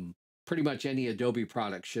 Pretty much any Adobe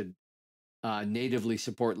product should natively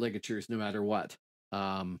support ligatures no matter what.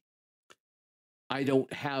 I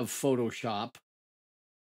don't have Photoshop,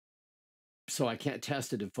 so I can't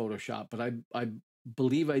test it in Photoshop, but I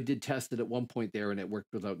believe I did test it at one point there and it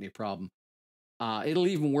worked without any problem. It'll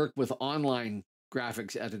even work with online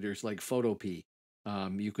graphics editors like Photopea.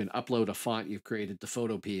 You can upload a font you've created to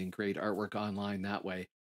Photopea and create artwork online that way,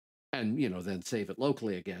 and then save it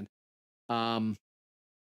locally again.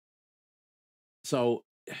 So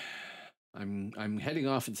I'm heading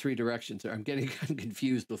off in three directions. I'm getting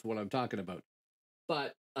confused with what I'm talking about,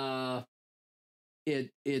 but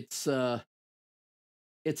it's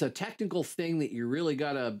a technical thing that you really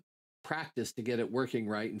gotta practice to get it working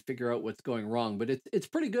right and figure out what's going wrong. But it's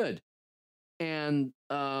pretty good. And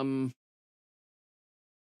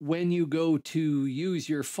when you go to use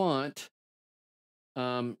your font,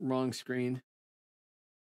 wrong screen.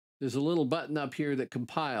 There's a little button up here that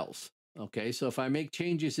compiles. Okay, so if I make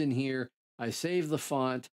changes in here, I save the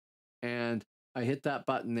font and I hit that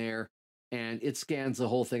button there and it scans the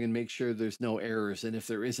whole thing and makes sure there's no errors. And if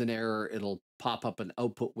there is an error, it'll pop up an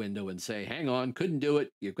output window and say, hang on, couldn't do it.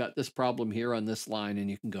 You've got this problem here on this line and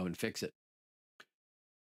you can go and fix it.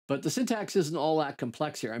 But the syntax isn't all that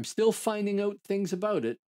complex here. I'm still finding out things about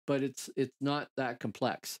it, but it's not that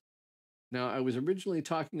complex. Now, I was originally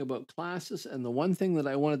talking about classes, and the one thing that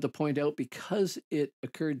I wanted to point out, because it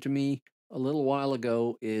occurred to me a little while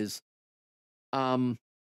ago, is the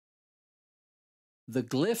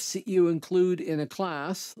glyphs that you include in a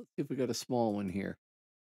class. Let's see if we got a small one here.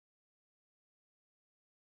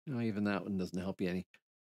 No, even that one doesn't help you any.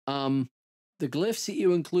 The glyphs that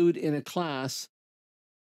you include in a class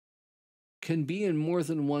can be in more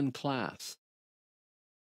than one class.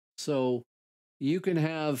 So you can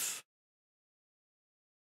have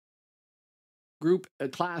group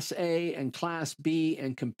class A and class B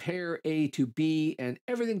and compare A to B, and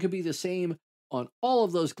everything could be the same on all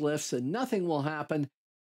of those glyphs and nothing will happen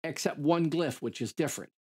except one glyph, which is different.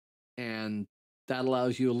 And that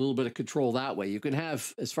allows you a little bit of control that way. You can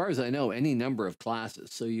have, as far as I know, any number of classes,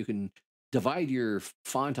 so you can divide your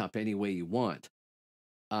font up any way you want.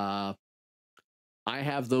 I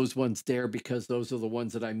have those ones there because those are the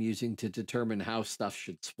ones that I'm using to determine how stuff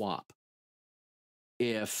should swap.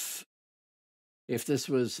 If this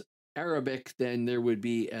was Arabic, then there would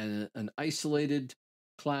be an isolated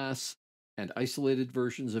class and isolated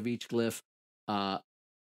versions of each glyph.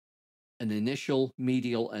 an initial,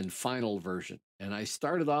 medial, and final version. And I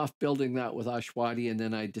started off building that with Ashuadi, and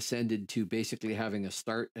then I descended to basically having a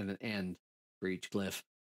start and an end for each glyph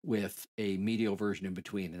with a medial version in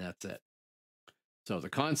between, and that's it. So the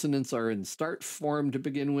consonants are in start form to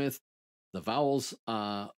begin with. The vowels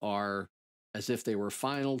are as if they were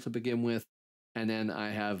final to begin with. And then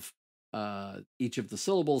I have each of the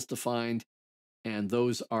syllables defined, and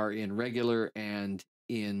those are in regular and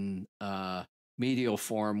in medial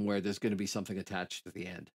form where there's going to be something attached to the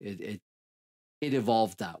end. It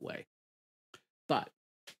evolved that way. But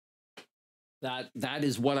that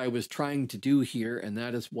is what I was trying to do here, and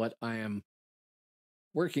that is what I am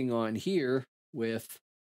working on here with,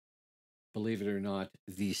 believe it or not,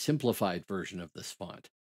 the simplified version of this font.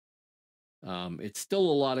 It's still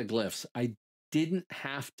a lot of glyphs. I didn't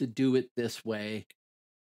have to do it this way.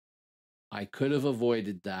 I could have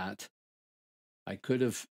avoided that. I could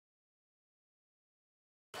have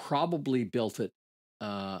probably built it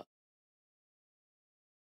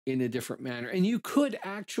in a different manner. And you could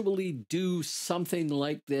actually do something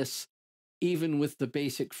like this even with the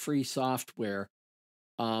basic free software.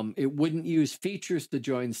 It wouldn't use features to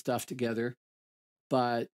join stuff together,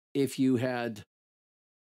 but if you had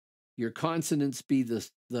your consonants be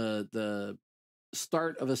the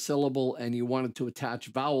start of a syllable and you wanted to attach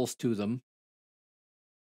vowels to them,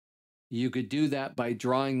 you could do that by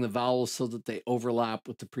drawing the vowels so that they overlap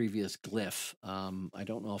with the previous glyph. I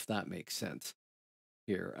don't know if that makes sense.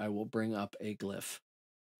 Here, I will bring up a glyph.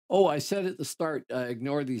 Oh, I said at the start,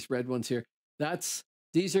 ignore these red ones here.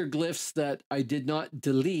 These are glyphs that I did not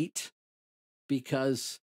delete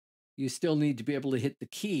because you still need to be able to hit the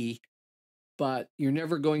key, but you're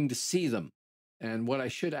never going to see them. And what I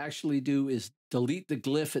should actually do is delete the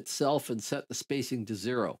glyph itself and set the spacing to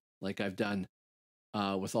 0, like I've done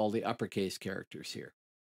with all the uppercase characters here.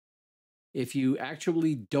 If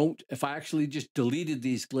I actually just deleted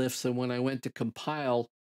these glyphs, and when I went to compile,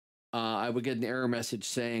 I would get an error message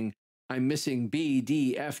saying, I'm missing B,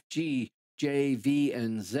 D, F, G, J, V,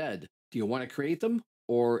 and Z. Do you want to create them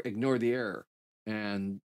or ignore the error?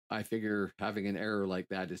 And I figure having an error like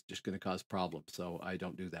that is just going to cause problems, so I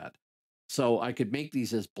don't do that. So I could make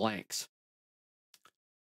these as blanks.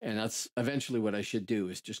 And that's eventually what I should do,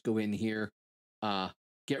 is just go in here,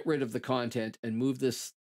 get rid of the content, and move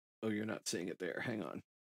this. Oh, you're not seeing it there. Hang on.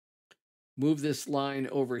 Move this line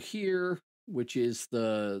over here, which is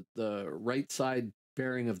the right side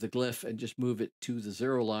bearing of the glyph, and just move it to the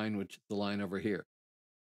 0 line, which is the line over here.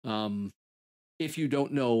 If you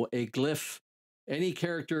don't know, a glyph, any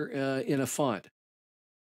character in a font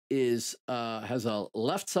has a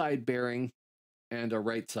left side bearing and a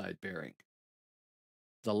right side bearing.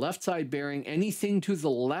 The left side bearing, anything to the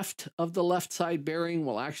left of the left side bearing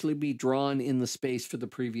will actually be drawn in the space for the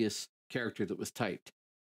previous character that was typed.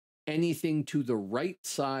 Anything to the right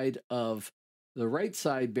side of the right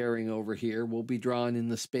side bearing over here will be drawn in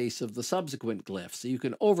the space of the subsequent glyph. So you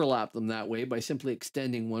can overlap them that way by simply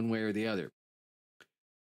extending one way or the other.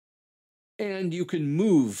 And you can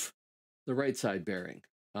move the right side bearing.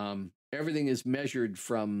 Everything is measured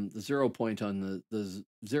from the 0 point on the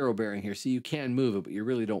 0 bearing here, so you can move it, but you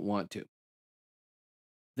really don't want to.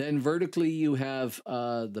 Then vertically, you have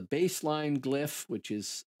the baseline glyph, which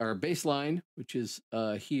is our baseline, which is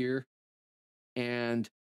here, and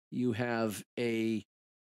you have a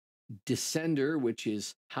descender, which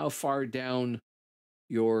is how far down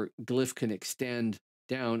your glyph can extend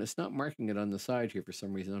down. It's not marking it on the side here for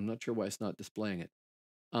some reason. I'm not sure why it's not displaying it.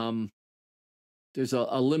 There's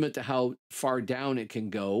a limit to how far down it can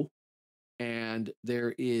go. And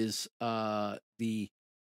there is the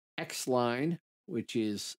X line, which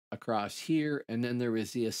is across here. And then there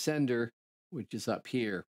is the ascender, which is up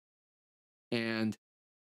here. And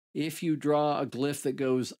if you draw a glyph that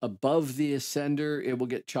goes above the ascender, it will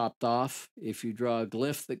get chopped off. If you draw a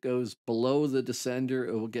glyph that goes below the descender,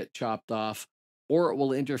 it will get chopped off, or it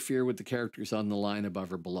will interfere with the characters on the line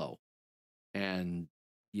above or below. And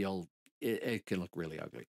it can look really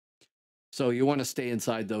ugly. So you want to stay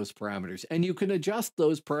inside those parameters, and you can adjust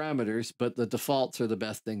those parameters, but the defaults are the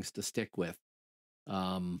best things to stick with.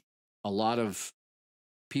 A lot of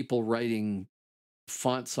people writing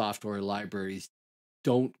font software libraries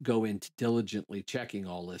don't go into diligently checking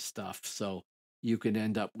all this stuff. So you can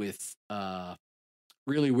end up with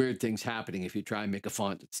really weird things happening if you try and make a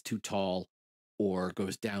font that's too tall or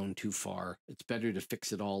goes down too far. It's better to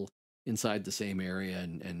fix it all inside the same area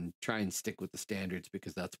and try and stick with the standards,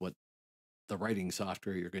 because that's what the writing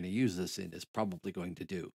software you're going to use this in is probably going to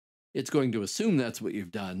do. It's going to assume that's what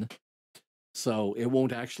you've done, so it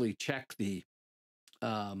won't actually check the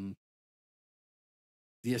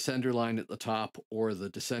the ascender line at the top or the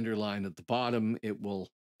descender line at the bottom. It will,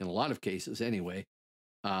 in a lot of cases anyway,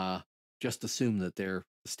 just assume that they're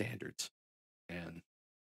the standards. And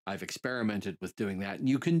I've experimented with doing that. And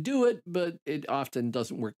you can do it, but it often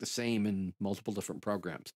doesn't work the same in multiple different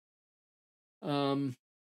programs.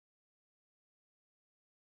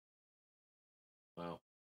 Wow.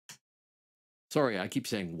 Sorry, I keep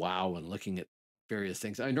saying wow and looking at various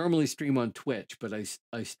things. I normally stream on Twitch, but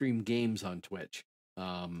I stream games on Twitch.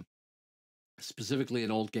 Specifically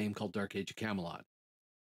an old game called Dark Age of Camelot.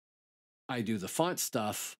 I do the font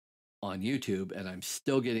stuff on YouTube, and I'm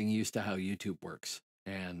still getting used to how YouTube works.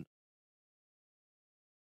 And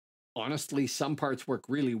honestly, some parts work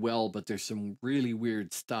really well, but there's some really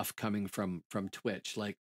weird stuff coming from Twitch.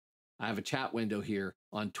 Like I have a chat window here.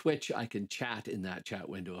 On Twitch, I can chat in that chat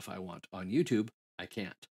window if I want. On YouTube, I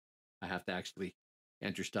can't. I have to actually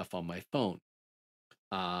enter stuff on my phone.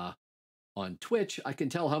 On Twitch, I can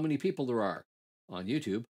tell how many people there are. On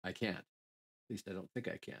YouTube, I can't. At least I don't think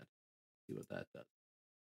I can. See what that does.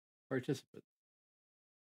 Participants.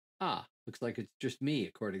 Looks like it's just me,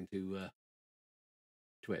 according to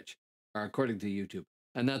Twitch, or according to YouTube.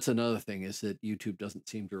 And that's another thing, is that YouTube doesn't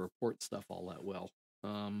seem to report stuff all that well.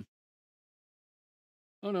 Oh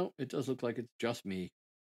no, it does look like it's just me.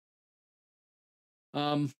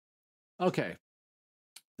 Okay.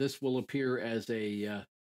 This will appear as a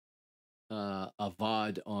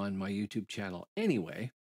VOD on my YouTube channel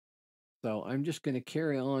anyway. So I'm just going to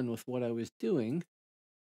carry on with what I was doing.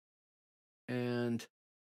 And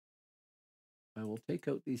I will take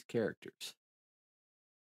out these characters.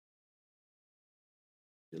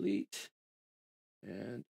 Delete.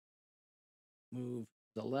 And move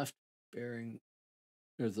the left bearing,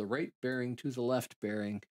 or the right bearing to the left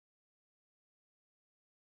bearing,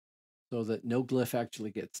 so that no glyph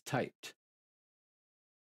actually gets typed.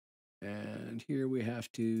 And here we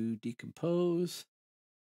have to decompose,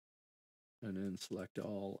 and then select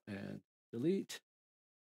all and delete,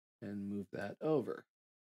 and move that over.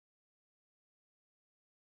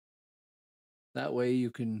 That way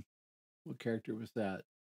you can, what character was that?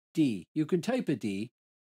 D. You can type a D,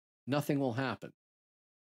 nothing will happen.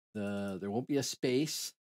 There won't be a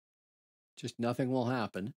space, just nothing will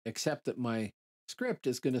happen, except that my script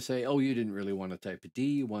is going to say, oh, you didn't really want to type a D,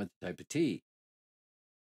 you wanted to type a T.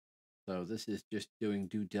 So this is just doing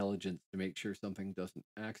due diligence to make sure something doesn't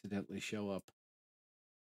accidentally show up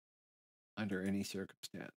under any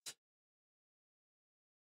circumstance.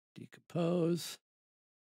 Decompose.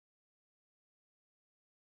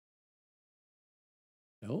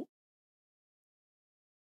 Nope.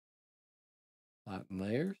 Flatten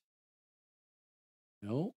layers.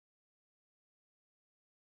 Nope.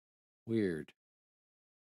 Weird.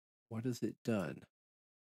 What has it done?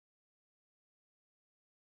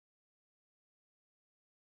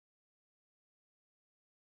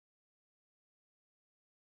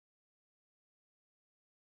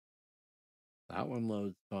 That one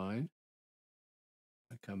loads fine.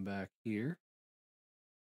 I come back here.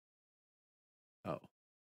 Oh.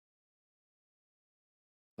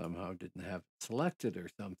 Somehow didn't have it selected or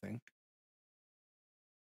something.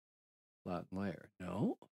 Flatten layer.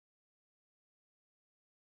 No.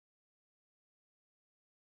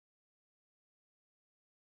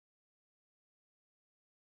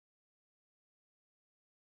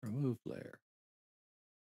 Remove layer.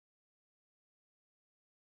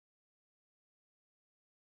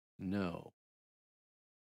 No.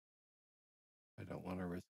 I don't want to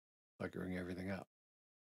risk buggering everything up.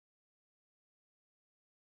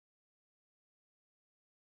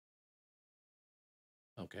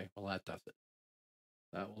 Okay, well that does it.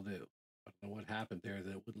 That will do. I don't know what happened there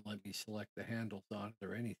that it wouldn't let me select the handles on it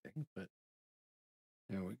or anything, but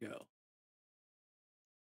there we go.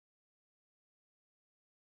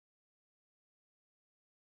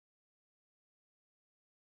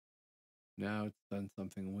 Now it's done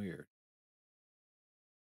something weird.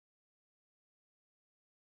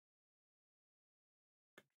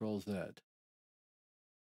 Control Z.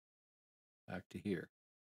 Back to here.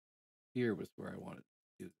 Here was where I wanted to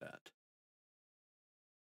do that.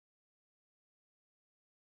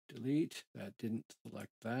 Delete. That didn't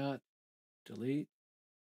select that. Delete.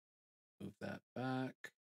 Move that back.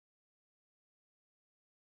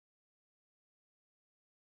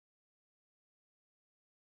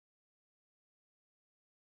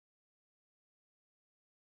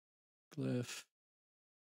 Glyph.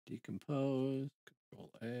 Decompose.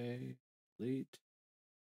 Control A. Delete.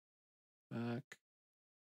 Back.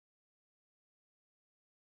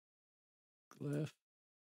 Glyph.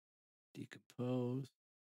 Decompose.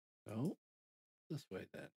 No. This way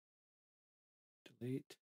then.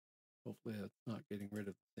 Delete. Hopefully that's not getting rid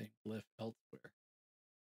of the same glyph elsewhere.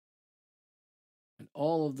 And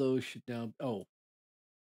all of those should now, oh,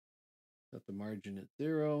 set the margin at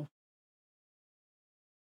 0.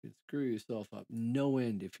 You can screw yourself up no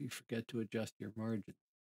end if you forget to adjust your margin.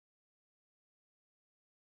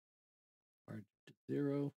 Margin to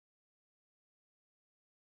 0.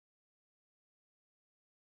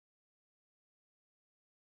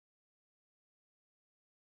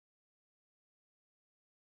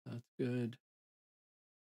 That's good.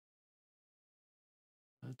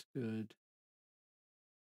 That's good.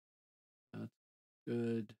 That's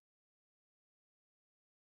good.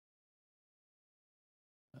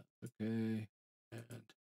 That's okay. And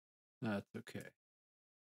that's okay.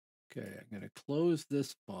 Okay, I'm going to close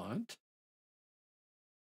this font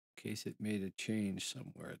in case it made a change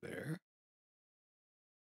somewhere there.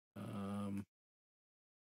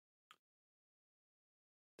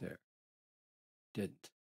 There. Didn't.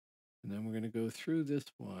 And then we're going to go through this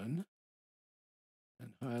one and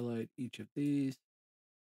highlight each of these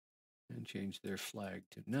and change their flag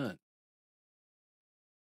to none.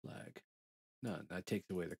 Flag, none. That takes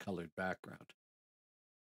away the colored background.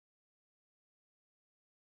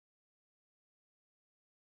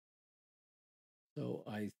 So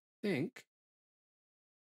I think,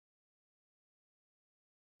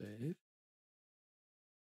 save.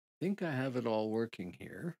 I think I have it all working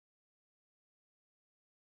here.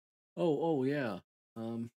 Oh yeah.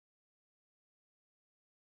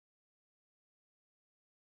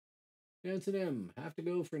 Jansen M, have to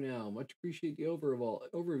go for now. Much appreciate the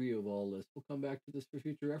overview of all this. We'll come back to this for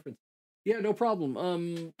future reference. Yeah, no problem.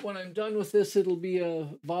 When I'm done with this, it'll be a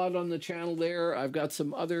VOD on the channel there. I've got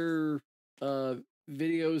some other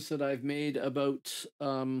videos that I've made about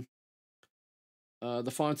the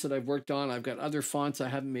fonts that I've worked on. I've got other fonts I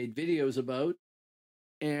haven't made videos about.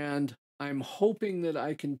 And I'm hoping that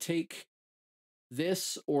I can take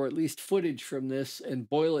this, or at least footage from this, and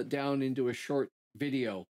boil it down into a short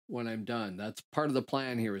video when I'm done. That's part of the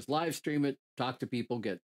plan here, is live stream it, talk to people,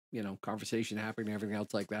 get, conversation happening, everything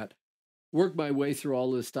else like that. Work my way through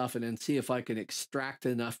all this stuff and then see if I can extract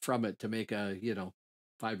enough from it to make a,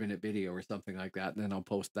 5-minute video or something like that. And then I'll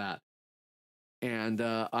post that. And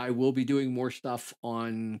I will be doing more stuff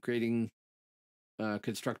on creating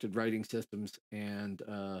constructed writing systems and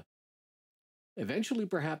eventually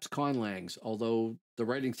perhaps conlangs, although the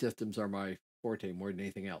writing systems are my forte more than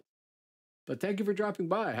anything else. But thank you for dropping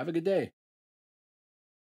by. Have a good day.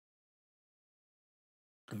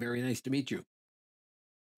 Very nice to meet you.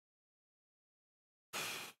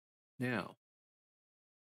 Now,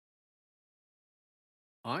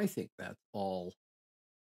 I think that's all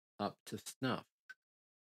up to snuff.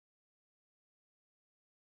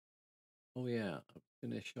 Oh yeah, I'm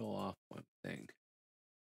going to show off one thing.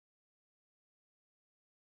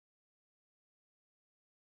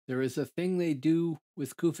 There is a thing they do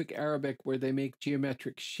with Kufic Arabic where they make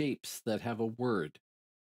geometric shapes that have a word.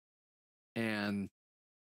 And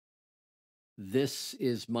this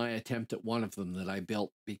is my attempt at one of them that I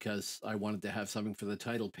built because I wanted to have something for the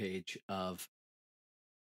title page of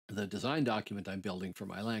the design document I'm building for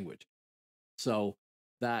my language. So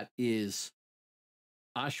that is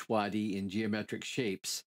Ashuadi in geometric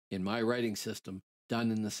shapes in my writing system,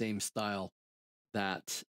 done in the same style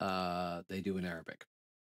that they do in Arabic.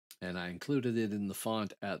 And I included it in the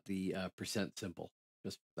font at the percent symbol,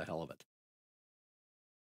 just for the hell of it.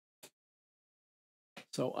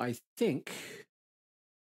 So I think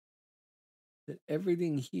that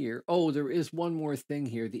everything here, oh, there is one more thing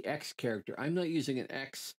here, the X character. I'm not using an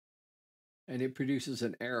X, and it produces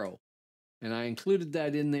an arrow. And I included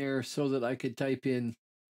that in there so that I could type in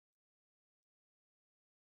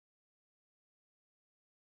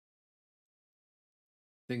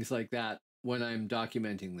things like that when I'm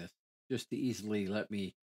documenting this, just to easily let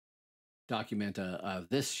me document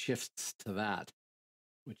this shifts to that,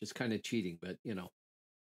 which is kind of cheating, but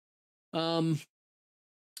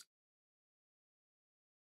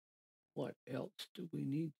what else do we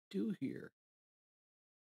need to do here?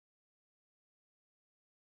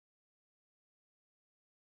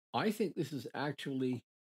 I think this is actually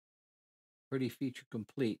pretty feature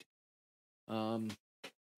complete. I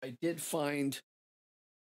did find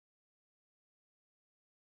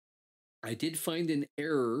an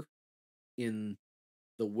error in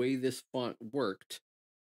the way this font worked.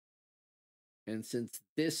 And since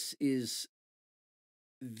this is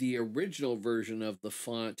the original version of the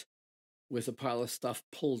font with a pile of stuff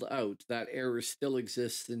pulled out, that error still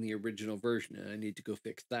exists in the original version, and I need to go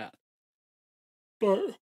fix that.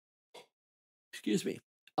 But, excuse me.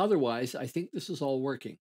 Otherwise, I think this is all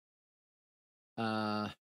working.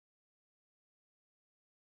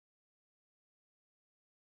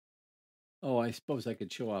 Oh, I suppose I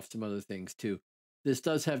could show off some other things too. This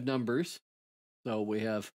does have numbers. So we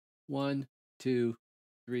have 1, 2,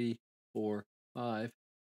 3, 4, 5,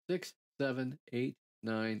 6, 7, 8,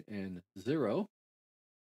 9, and 0.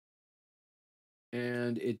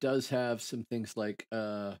 And it does have some things like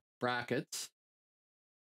brackets,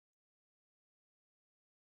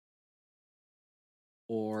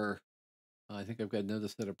 or I think I've got another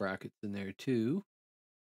set of brackets in there too.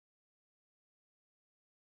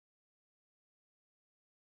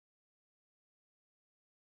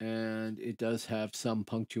 And it does have some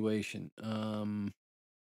punctuation.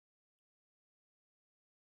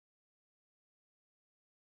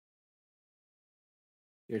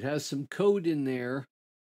 It has some code in there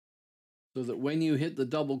so that when you hit the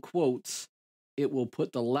double quotes, it will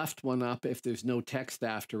put the left one up if there's no text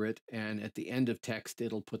after it, and at the end of text,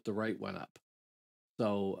 it'll put the right one up.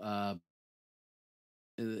 So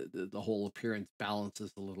the whole appearance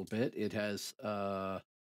balances a little bit. It has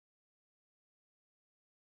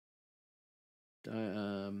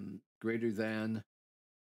greater than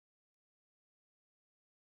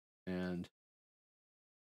and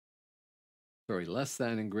sorry, less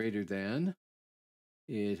than and greater than.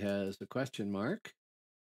 It has a question mark.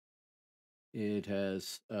 It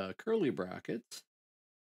has curly brackets,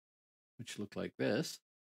 which look like this.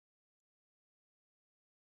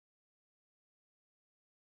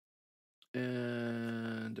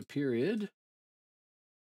 And a period.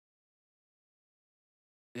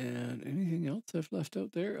 And anything else I've left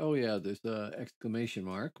out there? Oh, yeah, there's a exclamation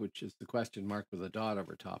mark, which is the question mark with a dot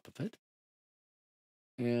over top of it.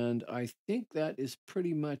 And I think that is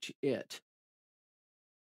pretty much it.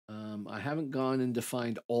 I haven't gone and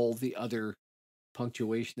defined all the other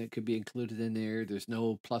punctuation that could be included in there. There's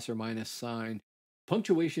no plus or minus sign.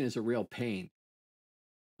 Punctuation is a real pain.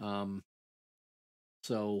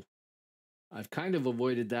 So I've kind of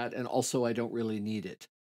avoided that, and also I don't really need it.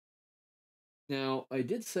 Now, I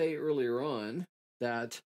did say earlier on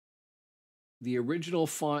that the original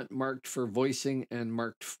font marked for voicing and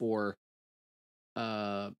marked for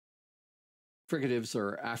fricatives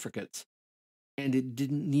or affricates, and it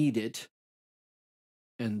didn't need it.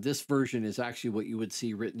 And this version is actually what you would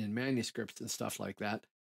see written in manuscripts and stuff like that.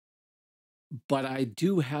 But I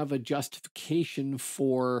do have a justification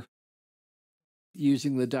for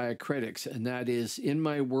using the diacritics, and that is, in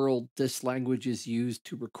my world, this language is used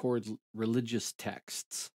to record religious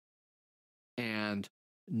texts. And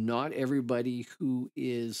not everybody who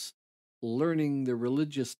is learning the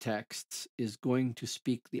religious texts is going to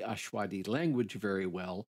speak the Ashuadi language very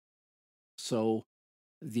well. So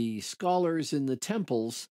the scholars in the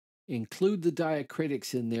temples include the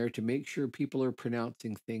diacritics in there to make sure people are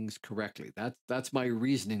pronouncing things correctly. That's my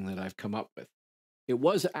reasoning that I've come up with. It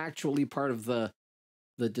was actually part of the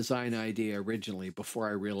design idea originally, before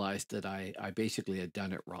I realized that I basically had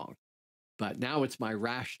done it wrong. But now it's my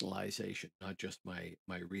rationalization, not just my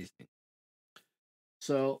reasoning.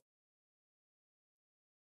 So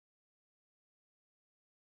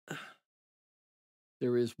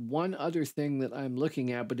there is one other thing that I'm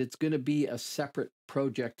looking at, but it's going to be a separate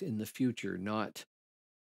project in the future, not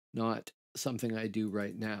something I do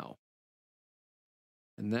right now.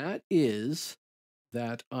 And that is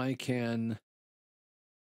that I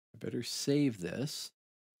better save this.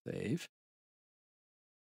 Save.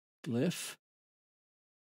 Glyph.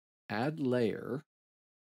 Add layer.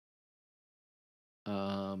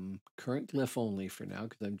 Current glyph only for now,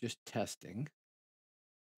 because I'm just testing.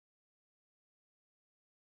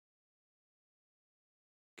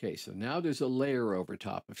 Okay, so now there's a layer over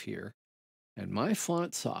top of here, and my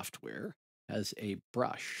font software has a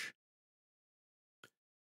brush,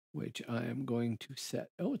 which I am going to set.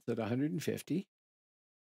 Oh, it's at 150.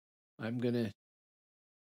 I'm going to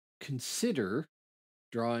consider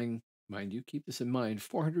drawing, mind you, keep this in mind,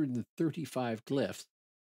 435 glyphs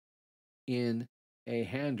in a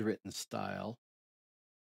handwritten style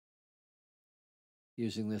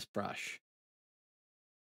using this brush.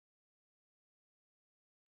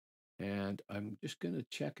 And I'm just going to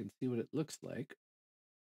check and see what it looks like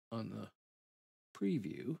on the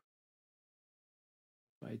preview.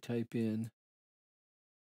 If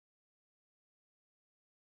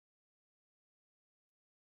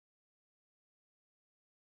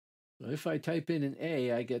I type in an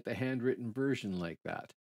A, I get the handwritten version like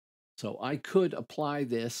that. So I could apply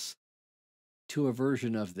this to a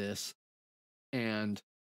version of this and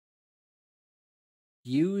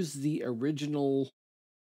use the original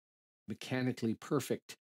mechanically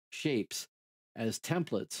perfect shapes as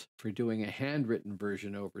templates for doing a handwritten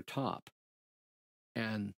version over top.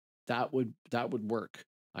 And that would work.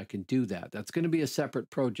 I can do that. That's going to be a separate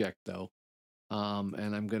project though.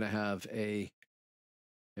 And I'm going to have a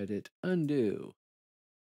edit, undo,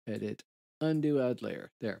 add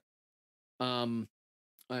layer. There. I'm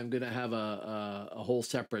going to have a whole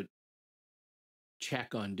separate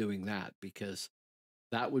check on doing that, because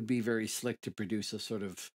that would be very slick to produce a sort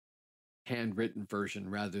of handwritten version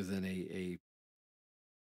rather than a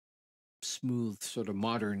smooth, sort of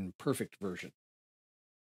modern, perfect version,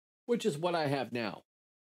 which is what I have now.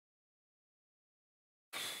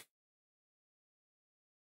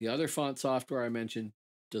 The other font software I mentioned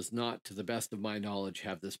does not, to the best of my knowledge,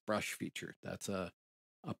 have this brush feature. That's a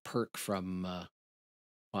perk from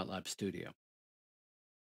FontLab Studio.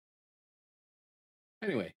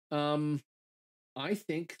 Anyway, I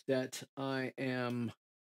think that I am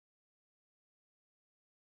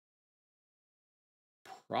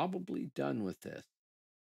probably done with this.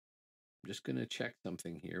 I'm just going to check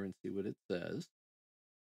something here and see what it says.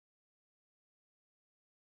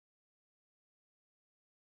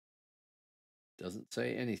 Doesn't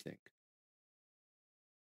say anything.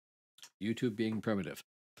 YouTube being primitive.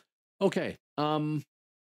 Okay, I'm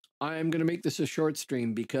going to make this a short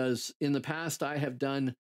stream, because in the past I have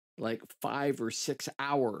done like 5 or 6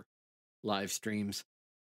 hour live streams,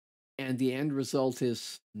 and the end result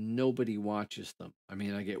is nobody watches them. I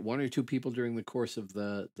mean, I get 1 or 2 people during the course of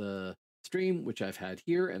the stream, which I've had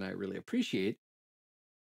here, and I really appreciate.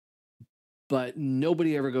 But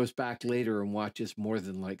nobody ever goes back later and watches more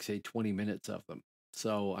than, like, say, 20 minutes of them.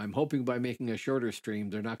 So I'm hoping by making a shorter stream,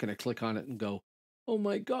 they're not going to click on it and go, oh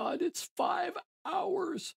my God, it's 5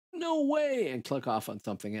 hours. No way. And click off on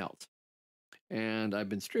something else. And I've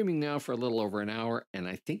been streaming now for a little over an hour, and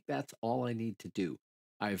I think that's all I need to do.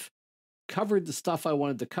 I've covered the stuff I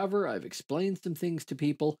wanted to cover. I've explained some things to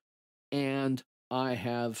people, and I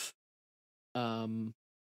have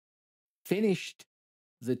finished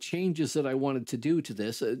the changes that I wanted to do to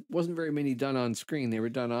this. It wasn't very many done on screen. They were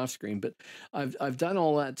done off screen, but I've done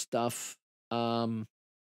all that stuff, and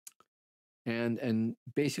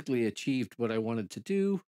basically achieved what I wanted to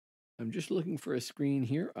do. I'm just looking for a screen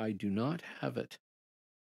here. I do not have it.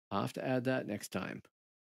 I'll have to add that next time.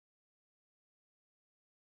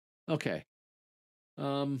 Okay.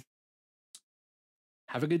 Have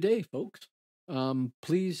a good day, folks.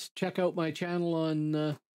 Please check out my channel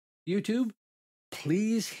on YouTube.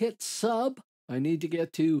 Please hit sub. I need to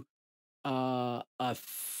get to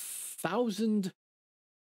 1,000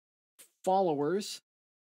 followers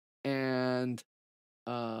and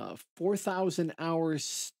 4,000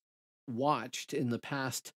 hours watched in the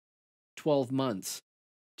past 12 months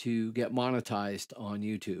to get monetized on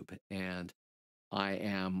YouTube. And I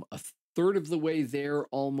am a third of the way there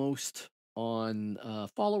almost on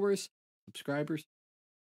followers, subscribers.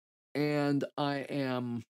 And I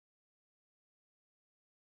am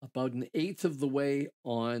about an eighth of the way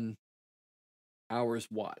on hours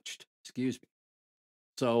watched. Excuse me.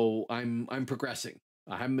 So I'm progressing.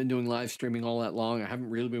 I haven't been doing live streaming all that long. I haven't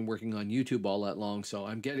really been working on YouTube all that long, so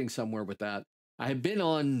I'm getting somewhere with that. I have been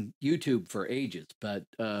on YouTube for ages, but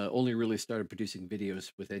only really started producing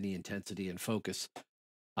videos with any intensity and focus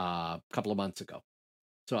a couple of months ago.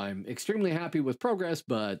 So I'm extremely happy with progress,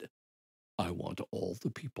 but I want all the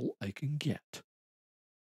people I can get.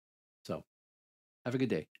 So have a good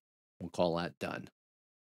day. We'll call that done.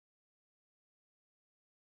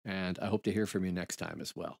 And I hope to hear from you next time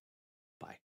as well. Bye.